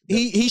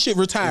He should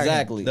retire.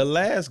 exactly? The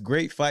last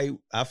great fight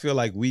I feel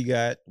like we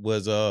got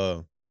was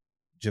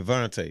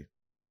Javante.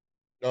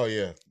 Oh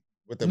yeah,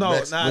 with the No,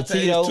 Mex- nah, I with tell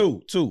you, it's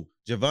Tito. two.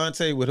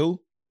 Javante with who?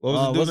 What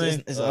was the what's dude's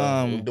his-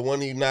 name? it's, the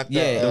one you knocked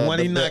yeah, out. The one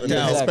he knocked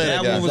the out. Exactly.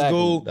 Hispanic That guy. one was Exactly.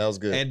 cool. That was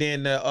good. And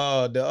then the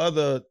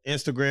other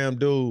Instagram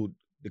dude,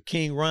 the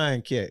King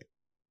Ryan cat.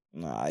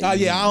 nah, Oh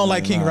yeah, I don't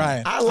like King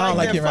Ryan. I don't like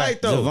like that King Ryan.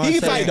 fight though. He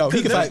can fight though.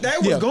 He 'Cause can fight. That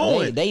was Yeah.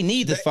 going. They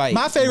need to fight.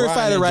 My favorite Ryan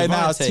fighter and right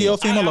now is Javante.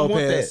 Teofimo I want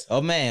Lopez. that. Oh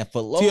man,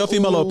 for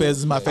Teofimo Lopez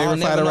is my I favorite don't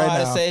never fighter know right how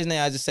to now. say his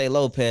name. I just say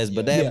Lopez,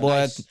 but that Yeah. boy,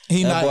 Nice.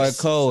 He that nice.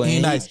 boy Cole, He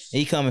and nice.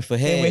 he coming for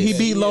And heads. when he Yeah,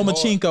 beat he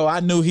Lomachenko,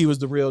 I knew he was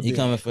the real He deal.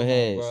 coming for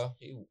heads. Bro.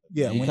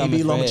 Yeah, he when he coming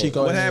beat for heads.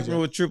 Lomachenko. What happened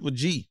with Triple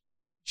G?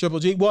 Triple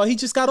G? Well, he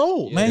just got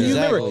old, Yeah, man. You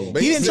exactly. remember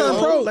But he he's didn't turn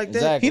still pro old like that?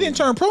 Exactly. He didn't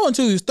turn pro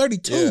until he was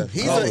 32. Yeah,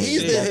 he's Oh,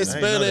 he's shit. the I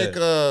didn't know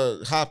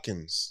Hispanic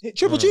Hopkins.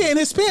 Triple G ain't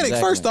Hispanic.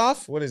 Exactly. First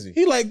off, What is he?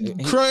 he like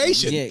He-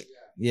 Croatian. Yeah,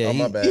 yeah. Oh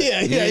my he- bad.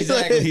 Yeah, Yeah, he's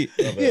like- exactly.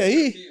 yeah.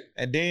 He.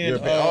 And then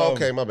European.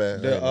 Okay, my bad.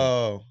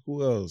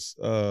 who else?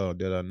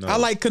 Did I know? I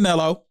like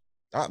Canelo.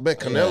 I bet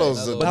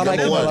Canelo's the I like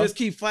number Canelo. one. Just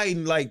keep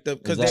fighting like the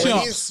because Exactly.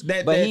 Chumps.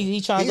 But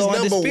he trying to he's go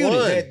number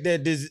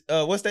undisputed.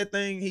 one. what's that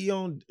thing he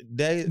on?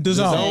 The DAZN?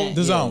 zone.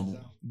 The Yeah. zone.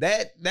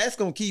 That's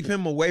gonna keep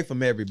him away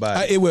from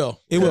everybody. It will.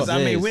 It will. 'Cause, I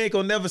mean, Yes. we ain't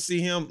gonna never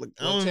see him.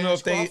 I don't know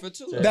if they. Crawford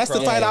too. That's the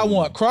Yeah. fight I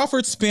want.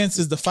 Crawford Spence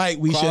is the fight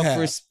we should Crawford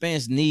have.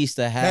 Spence needs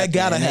to happen. That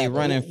gotta and they happen.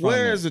 running from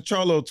Where's it. the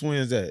Charlo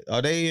twins at?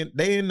 Are they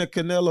in the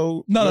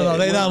Canelo? No,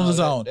 they Yeah, not on the no,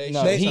 zone. they-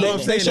 No, They he, know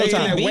what I'm they saying? They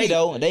Showtime. in be weight.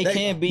 though. They They-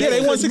 can be. Yeah, they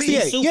Because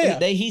 168. He's super,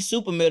 Yeah. He's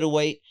super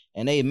middleweight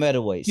and they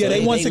middleweight. So Yeah, they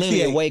they 168.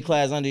 literally a weight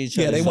class under each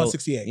other. Yeah, they So,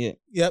 168. Yeah.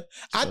 Yep.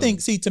 I So- think.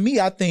 See, to me,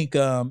 I think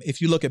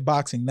if you look at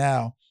boxing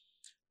now,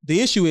 the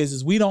issue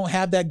is we don't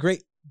have that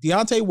great.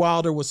 Deontay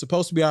Wilder was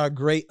supposed to be our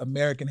great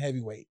American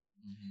heavyweight,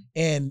 Mhm.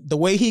 and the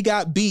way he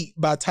got beat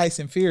by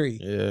Tyson Fury,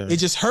 Yeah. it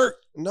just hurt.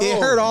 No, It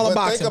hurt all the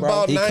but boxing, think bro.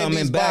 about He 90s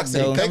coming back,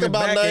 boxing. though. Think Coming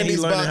about back and he 90s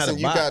learning how to boxing.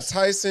 You got box.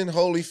 Tyson,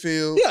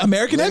 Holyfield, Yeah,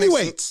 American Lennox-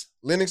 heavyweights.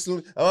 Lennox.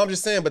 I'm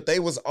just saying, but they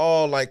was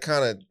all like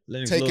kind of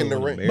Lennox taking Lewis the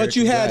on ring. But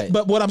you had, Right.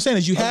 but what I'm saying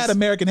is, you I'm had just-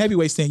 American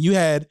heavyweights. Then you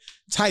had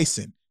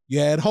Tyson, you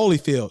had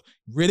Holyfield,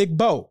 Riddick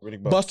Bowe,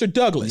 Riddick Bowe. Buster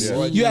Douglas. Yeah.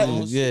 Roy You had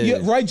Jones. Yeah.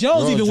 Roy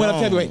Jones Roy even went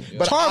up to Jones. heavyweight.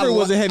 But Tarver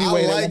was a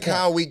heavyweight. I at one like point.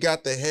 how we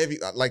got the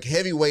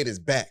heavyweight is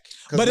back.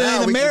 'Cause But it now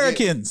ain't we can get-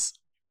 Americans.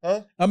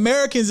 Huh?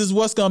 Americans is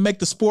what's gonna make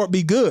the sport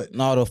be good.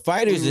 No, the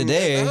fighters are I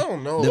there.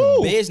 don't know. The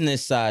Who?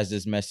 business side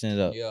just messing it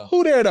up. Yeah.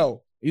 Who there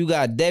though? You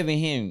got Devin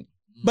Henry,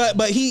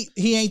 But he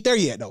ain't there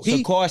yet though.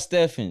 He Shakur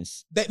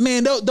Stephens, that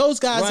man those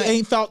guys Right.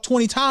 ain't fought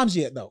 20 times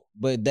yet though.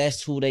 but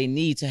that's who they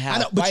need to have. I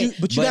know, but fight.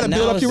 you gotta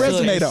build now up your it's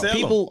resume good. though.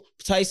 People,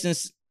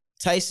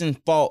 Tyson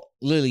fought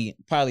literally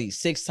probably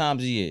 6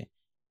 times a year.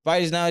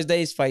 Fighters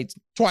nowadays fight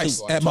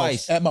Twice at Twice.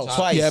 most. At most.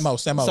 Twice. Yeah, at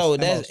most. At most. So at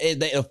that's most.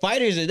 the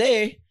fighters are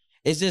there.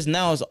 It's just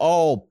now it's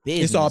all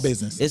business. It's all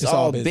business. It's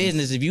all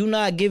business. If you're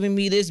not giving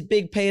me this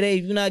big payday,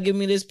 if you're not giving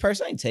me this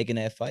person, I ain't taking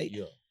that fight.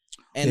 Yeah.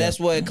 And Yeah. that's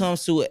what it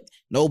comes to. It.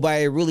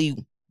 Nobody really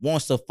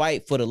wants to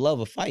fight for the love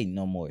of fighting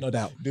no more. No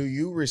doubt. Do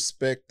you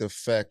respect the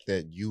fact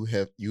that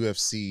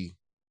UFC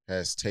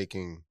has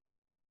taken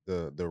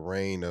the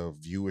reign of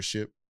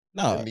viewership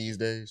No, in these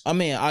days? I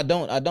mean, I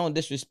don't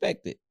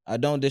disrespect it. I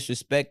don't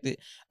disrespect it.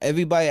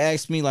 Everybody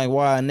asks me like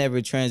why I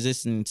never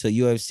transitioned to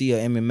UFC or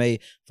MMA.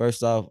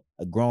 First off,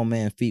 a grown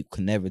man feet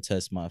could never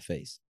touch my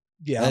face.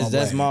 Yeah, I don't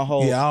That's blame my you.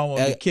 whole. Yeah, I don't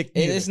want to kick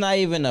me. It's not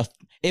even a.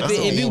 If That's if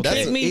some- you that's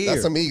kick a- me,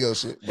 that's some ego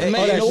shit. bro. Man,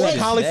 Oh, that's you know what?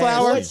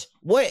 cauliflower?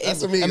 What? That's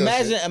If, some ego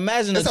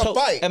imagine It's a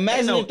fight.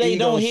 Imagine Ain't if no they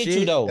ego don't hit shit.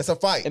 you though. It's a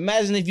fight.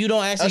 Imagine if you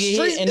don't A actually get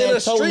street hit and in that a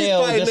street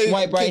toenail fight, just nigga,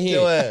 swipe right kick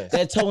your here. ass.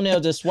 That toenail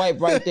just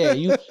swipe right there.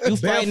 You fighting a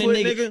Barefoot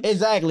nigga. nigga?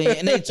 Exactly,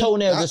 and they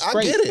toenail just I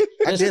scrape. get it.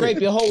 I Just get scrape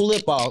it. your whole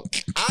lip off.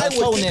 I That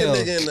would kick a toenail.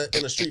 nigga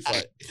in a street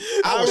fight.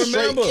 I would straight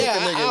remember. kick a Yeah,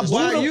 nigga I in the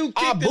Why street you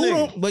fight. I kick the boot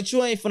nigga. him, but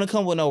you ain't finna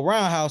come with no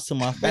roundhouse to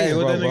my face, Hey,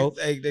 well, bro.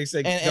 they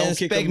say And don't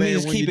kick a expect me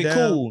man to when keep you it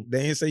down. cool.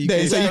 They ain't say you They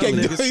can't say you tackle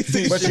can't do niggas.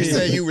 anything. But you Shit.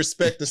 say you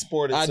respect the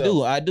sport I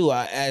itself. do.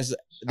 As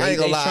I ain't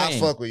gonna lie, I train.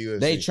 fuck with you.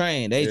 They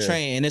train,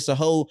 and it's a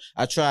whole.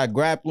 I tried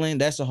grappling.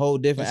 That's a whole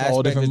different It's a whole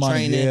aspect different of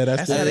money. training. Yeah,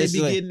 That's how they It's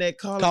be like- getting that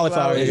Cauliflower,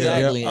 cauliflower. yeah.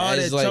 Exactly. All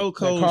It's that like-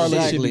 chokehold.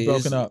 cartilage shit. should be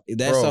broken It's- up.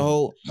 That's Bro. a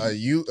whole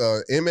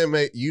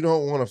MMA. You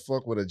don't want to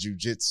fuck with a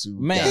jujitsu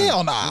man. guy.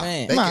 Hell nah.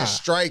 Man. They Nah. can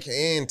strike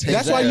and take.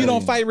 That's why you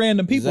don't fight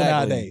random people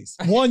Exactly. nowadays.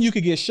 One, you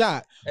could get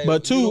shot, Hey,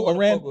 but you two, don't wanna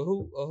a fuck with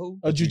who?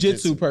 a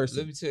jujitsu Let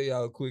person. me tell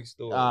y'all a quick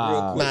story. Ah.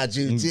 real quick. my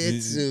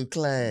jujitsu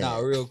class. Nah,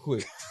 real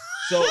quick.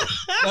 So,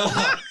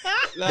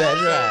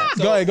 That's right.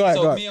 So, Go ahead, go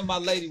So ahead. me and my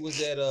lady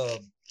was at a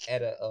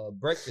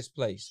breakfast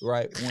place,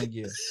 right, one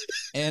year,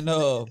 and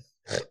the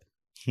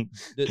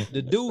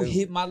dude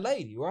hit my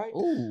lady, right?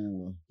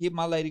 Ooh. Hit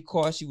my lady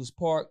car. She was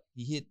parked.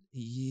 He hit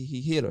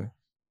her.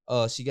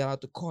 She got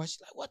out the car. She's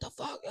like, "What the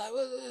fuck?" Like,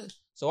 what?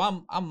 So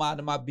I'm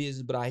minding my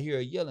business, but I hear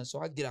her yelling. So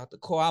I get out the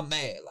car. I'm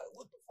mad. Like,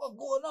 what the fuck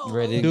going on?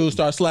 Ready? Dude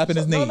start slapping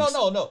his knees. No.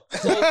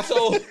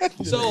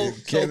 So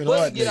Kevin Buddy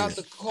Hart get nigga. out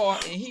the car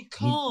and he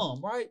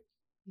calm, right?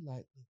 He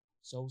like,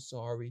 so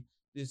sorry.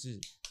 This is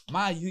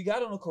mind you, he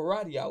got on a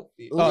karate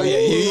outfit. Oh, yeah,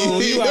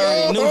 You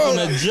already knew from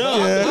the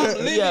jump. I'm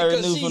You living already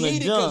because knew she from the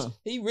heated because jump.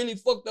 he really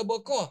fucked up her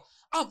car.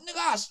 Nigga,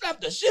 I slap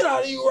the shit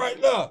out of you right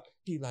now.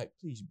 He like,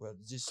 please, brother,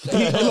 just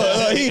stay.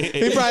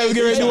 he probably was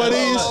getting ready to do one of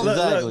these.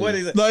 Exactly. What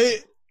is it? No,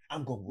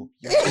 I'm gonna whoop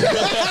you. He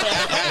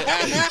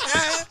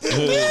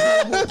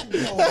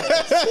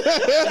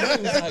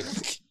was like,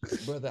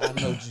 brother, I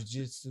know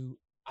jujitsu.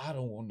 I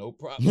don't want no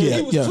problem. Yeah,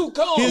 He was yeah. too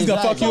calm. He's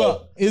gonna fuck you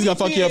up. He's gonna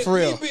fuck you up for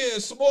real. He being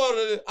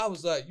smarter than I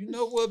was like, you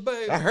know what,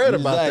 babe? I heard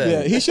about Exactly.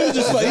 that. Yeah, he should have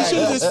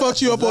just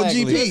fucked you up on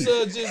Exactly.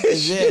 Let's, GP.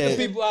 just Yeah. get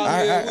the people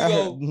out here. We go.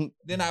 heard-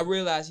 Then I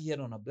realized he had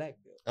on a black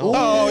belt.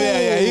 Oh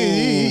yeah,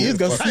 he's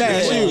gonna Fuck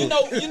smash yeah. you.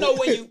 You know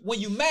when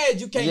you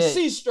mad, you can't Yeah.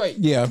 see straight.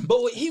 Yeah,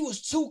 But he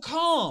was too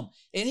calm,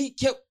 and he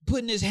kept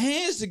putting his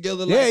hands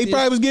together. yeah, like he this.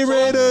 probably was getting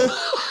ready to,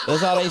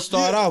 That's how they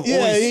start off.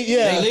 Yeah, Ois.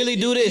 yeah. They literally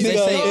do this. They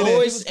Nigga, say and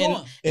then- ois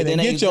and then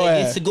get your they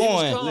ass. get to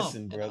going.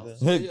 Listen, brother.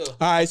 Yeah. All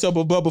right, so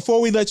but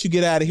before we let you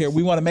get out of here,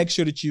 we want to make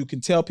sure that you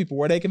can tell people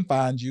where they can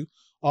find you,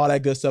 all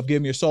that good stuff. Give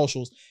them your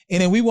socials,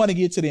 and then we want to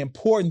get to the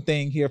important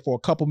thing here for a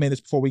couple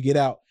minutes before we get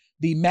out.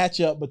 The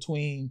matchup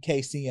between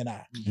KC and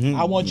I.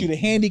 I want you to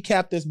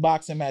handicap this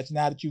boxing match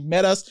now that you've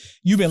met us.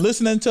 You've been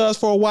listening to us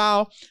for a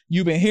while.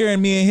 You've been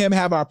hearing me and him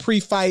have our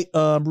pre-fight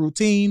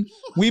routine.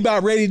 We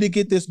about ready to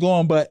get this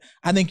going, but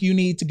I think you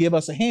need to give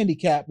us a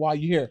handicap while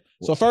you're here.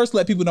 So first,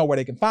 let people know where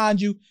they can find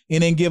you,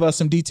 and then give us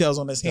some details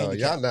on this No,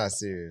 handicap. y'all not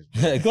serious.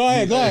 Go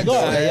ahead.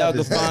 Y'all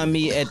can find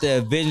me at the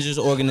Avengers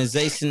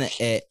Organization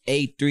at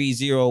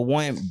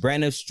 8301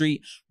 Braniff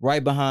Street,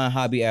 right behind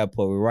Hobby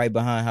Airport. We're right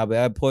behind Hobby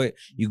Airport.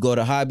 You go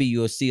to Hobby,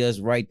 you'll see us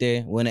right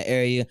there. We're in the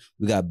area.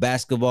 We got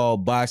basketball,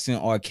 boxing,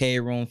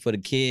 arcade room for the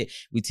kid.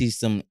 We teach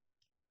them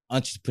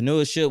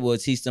entrepreneurship. We'll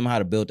teach them how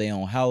to build their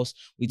own house.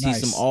 We teach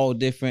Nice. them all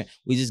different.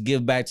 We just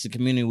give back to the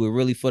community. We're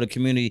really for the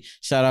community.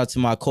 Shout out to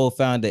my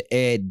co-founder,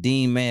 Ed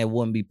Dean, man. It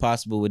wouldn't be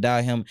possible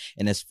without him.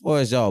 And as far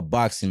as y'all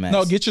boxing match.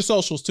 No, get your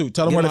socials too.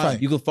 Tell them where to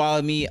find you. You can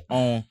follow me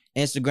on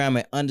Instagram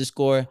at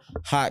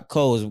 _Hot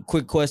Coals.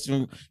 Quick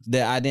question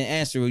that I didn't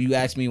answer. You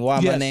asked me why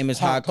my Yes, name is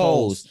Hot Hot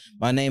Coals.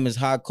 My name is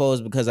Hot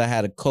Coals because I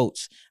had a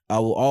coach. I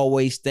will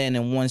always stand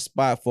in one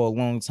spot for a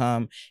long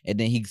time, and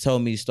then he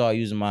told me to start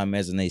using my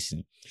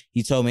imagination.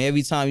 He told me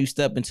every time you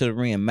step into the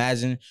ring,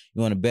 imagine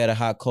you want to bet a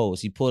Hot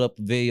Coals. He pulled up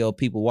a video of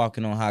people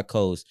walking on Hot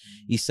Coals.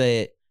 He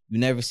said, you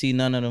never see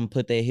none of them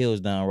put their heels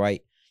down,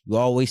 right? You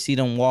always see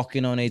them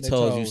walking on their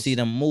toes. You see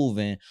them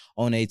moving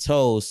on their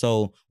toes.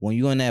 So when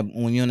you're in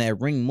that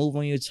ring, move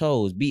on your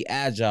toes. Be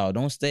agile.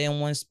 Don't stay in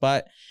one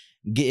spot.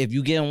 If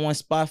you get in one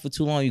spot for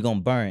too long, you're gonna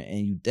burn. And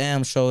you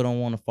damn sure don't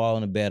want to fall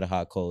in the bed of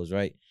Hot Coals,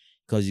 right?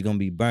 Because you're gonna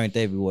be burnt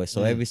everywhere.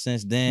 So ever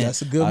since then,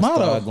 That's a good I motto.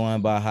 started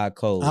going by Hot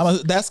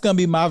Coals. That's gonna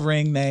be my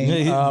ring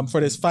name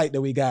for this fight that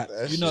we got.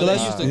 You know, So they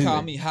let's- used to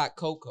call me Hot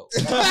Cocoa.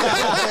 You know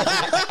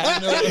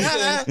what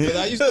I'm saying? But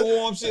I used to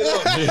warm shit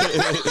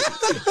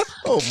up.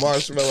 Oh,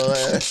 marshmallow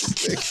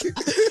ass.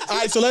 All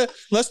right, so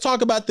let's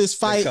talk about this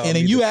fight. call And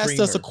then me you the asked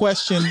us a creamer.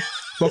 question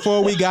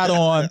before we got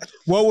on.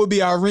 What would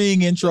be our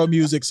ring intro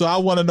music? So I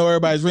want to know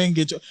everybody's ring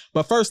intro.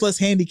 But first, let's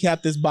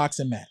handicap this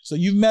boxing match. So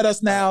you've met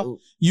us now.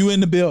 You in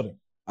the building.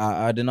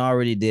 I done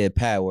already did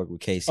pad work with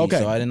KC, Okay.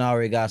 so I done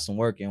already got some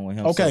work in with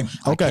him. Okay,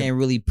 so okay. I can't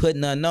really put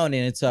nothing on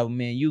it until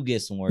me and you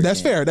get some work. That's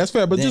in. fair. That's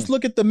fair. But Then- just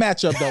look at the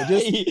matchup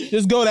though.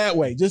 Just go that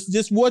way.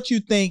 Just what you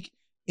think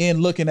in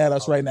looking at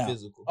us right now.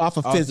 Physical. Off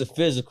of Off physical.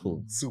 the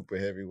physical. Super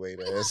heavyweight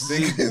ass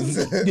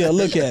niggas. Yeah,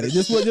 look at it.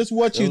 Just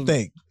what you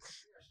think.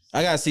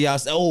 I gotta see y'all.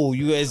 Oh,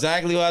 you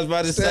exactly what I was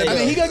about to say. I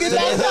mean, he gonna get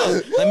knocked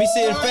out. Let me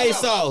see the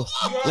face off.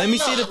 Let me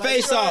see the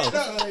face off.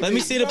 Let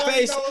me see the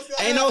face.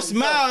 Ain't no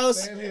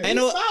smiles. Ain't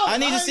no. I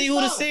need to see who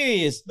the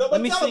serious.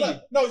 Let me see.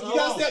 No,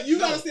 you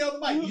gotta stay on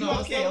the mic.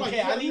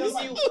 Okay. I need to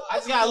see. I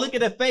just gotta look at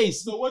the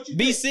face. So what you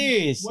Be think?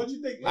 serious. What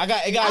you think? I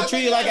gotta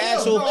treat it like an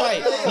actual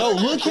fight. No,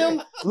 look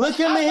him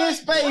in his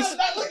face.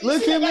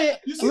 Look him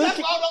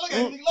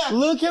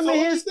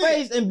in his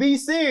face and be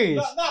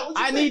serious.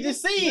 I need to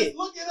see it.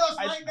 Look at us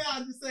right now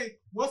and just say,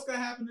 what's gonna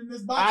happen in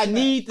this box? I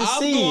need to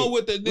see it. I'm going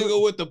with the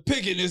nigga with the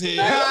pick in his head.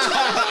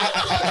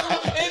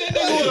 Any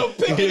nigga with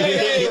a pick in his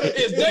head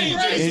is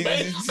dangerous,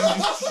 man.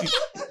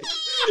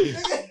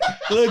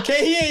 Look,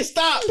 K, he ain't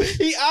stopped.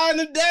 He eyeing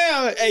him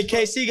down. Hey,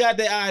 KC got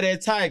that eye of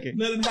that tiger.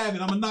 Let him have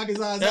it. I'm gonna knock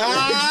his eyes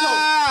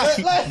out.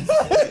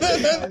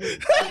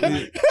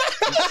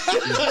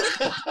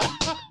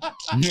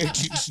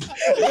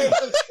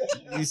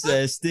 He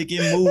said, "Stick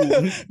and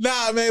move."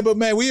 Nah, man, but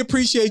man, we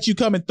appreciate you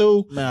coming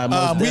through.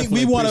 Nah,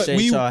 we want to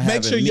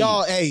make sure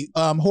y'all,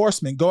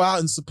 Horseman, go out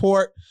and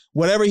support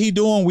whatever he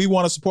doing. We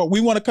want to support.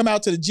 We want to come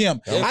out to the gym.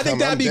 I think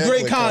that'd be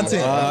great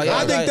content.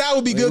 I think that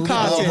would be good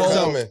content.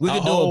 So we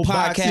could do a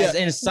podcast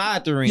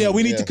inside the ring. Yeah,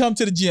 we need to come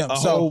to the gym. A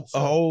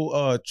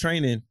whole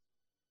training.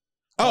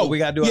 Oh, we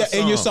gotta do our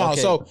song. in your song.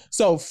 Okay.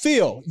 So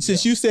Phil,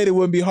 since you said it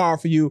wouldn't be hard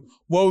for you,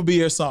 what would be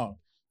your song?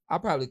 I'll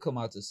probably come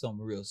out to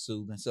something real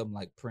soothing, something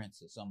like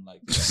Prince or something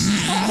like that.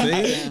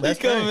 See? That's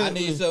great. I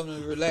need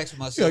something to relax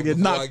myself. You're gonna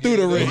get knocked through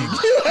the ring.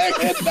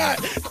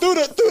 through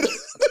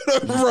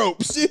the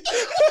ropes.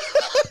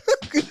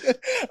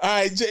 All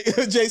right,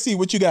 JC,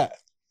 what you got?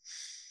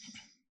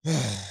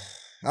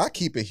 I'll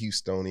keep it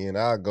Houstonian.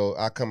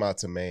 I'll come out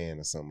to Man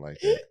or something like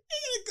that.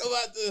 Come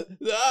out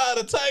the eye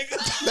of the tiger.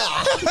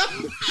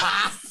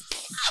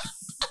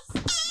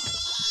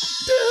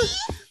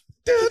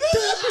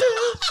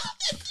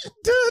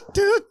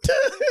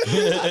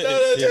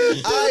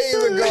 I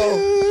even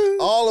go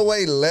all the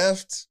way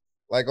left,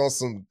 like on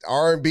some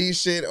R&B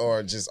shit,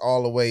 or just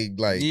all the way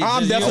like.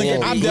 I'm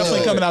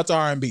definitely coming out to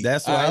R&B.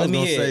 That's what I was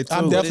gonna say too.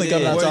 I'm definitely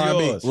coming out to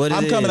R&B.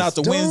 I'm coming out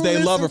to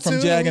Wednesday Lover from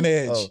Jagged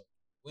Edge. Oh.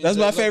 That's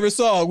my favorite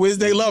song,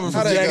 Wednesday Lover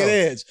from Jagged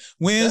Edge.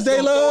 Wednesday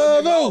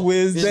Lover,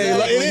 Wednesday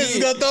Lover. It is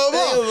gonna throw them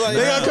off.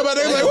 They gonna come out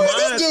there like, what's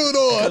this dude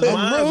on?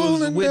 Mine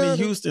was Whitney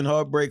Houston,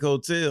 Heartbreak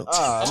Hotel.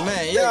 Oh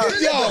man, Yo, we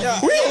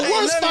the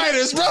worst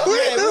fighters, bro. We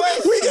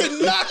get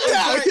knocked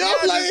out. We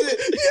get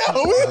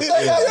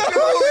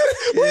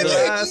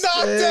knocked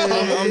out.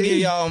 I'm gonna give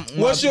y'all.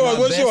 What's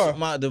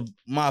yours?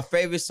 My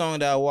favorite song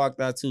that I walked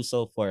out to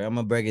so far. I'm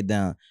gonna break it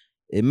down.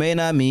 It may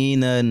not mean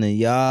nothing to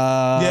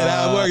y'all. Yeah,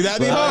 that'll work. That'd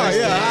be hard.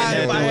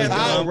 Yeah.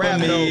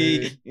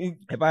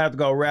 If I have to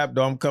go rap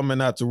though, I'm coming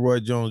out to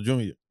Roy Jones Jr.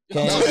 You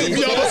almost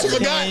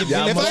forgot.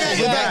 If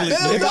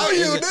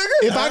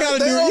I gotta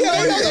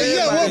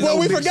do, what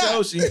we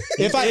forgot.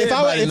 If I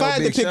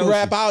had to pick a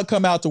rap, I would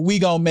come out to "We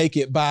Gon' Make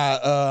It" by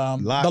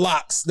the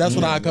Locks. That's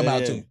what I'd come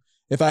out to.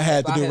 If I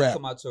had to do rap.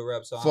 Come out to a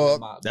rap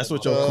song. That's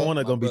what your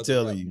corner gonna be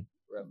telling you.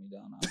 Rap me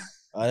down.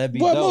 Oh, that'd be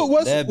dope.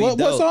 What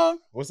song?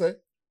 What's that?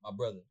 My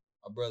brother.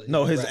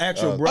 No, his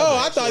actual brother. Oh,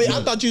 I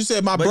thought you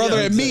said my brother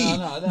and me.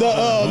 The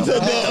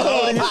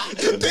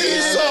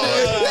theme song.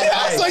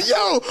 I was like,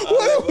 yo,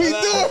 what are we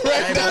doing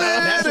right now?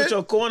 That's what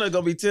your corner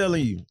gonna be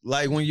telling you.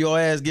 Like when your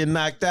ass get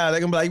knocked out, they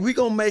gonna be like, "We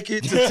gonna make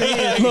it to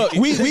 10." Look,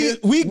 we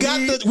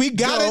got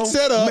it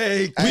set up.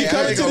 We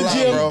coming to the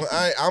gym, bro.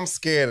 I'm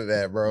scared of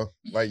that, bro.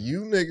 Like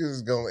you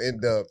niggas gonna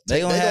end up. They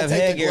gonna have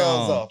headgear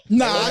on.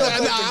 Nah,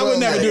 I would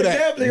never do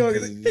that. He gonna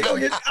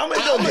get. I'm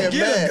gonna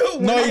get a good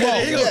one. No, he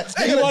won't.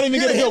 He won't even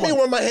get a good one.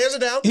 When my hands are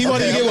down, he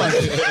won't even get one.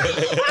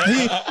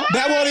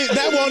 That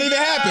won't even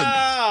happen.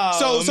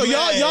 So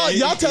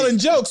y'all telling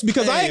jokes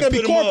because I ain't gonna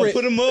be corporate.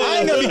 I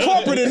ain't gonna be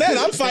corporate in that.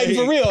 I'm fighting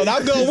for real, and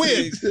I'm gonna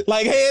win,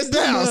 like hands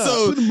down.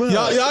 So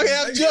y'all can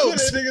have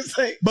jokes.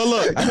 But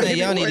look, I think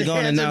y'all need to go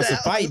and announce a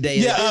fight date.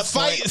 Yeah,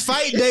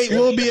 fight date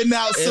will be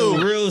announced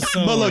soon. Real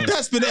soon. But look,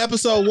 that's been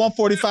episode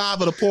 145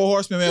 of the Poor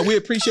Horseman, man. We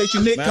appreciate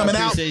you, Nick, coming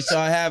out. I appreciate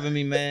y'all having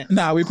me, man.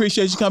 Nah, we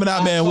appreciate you coming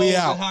out, man. We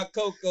out. Hot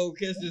cocoa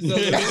kisses.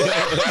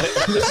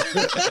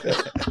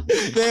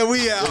 Man,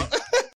 we out.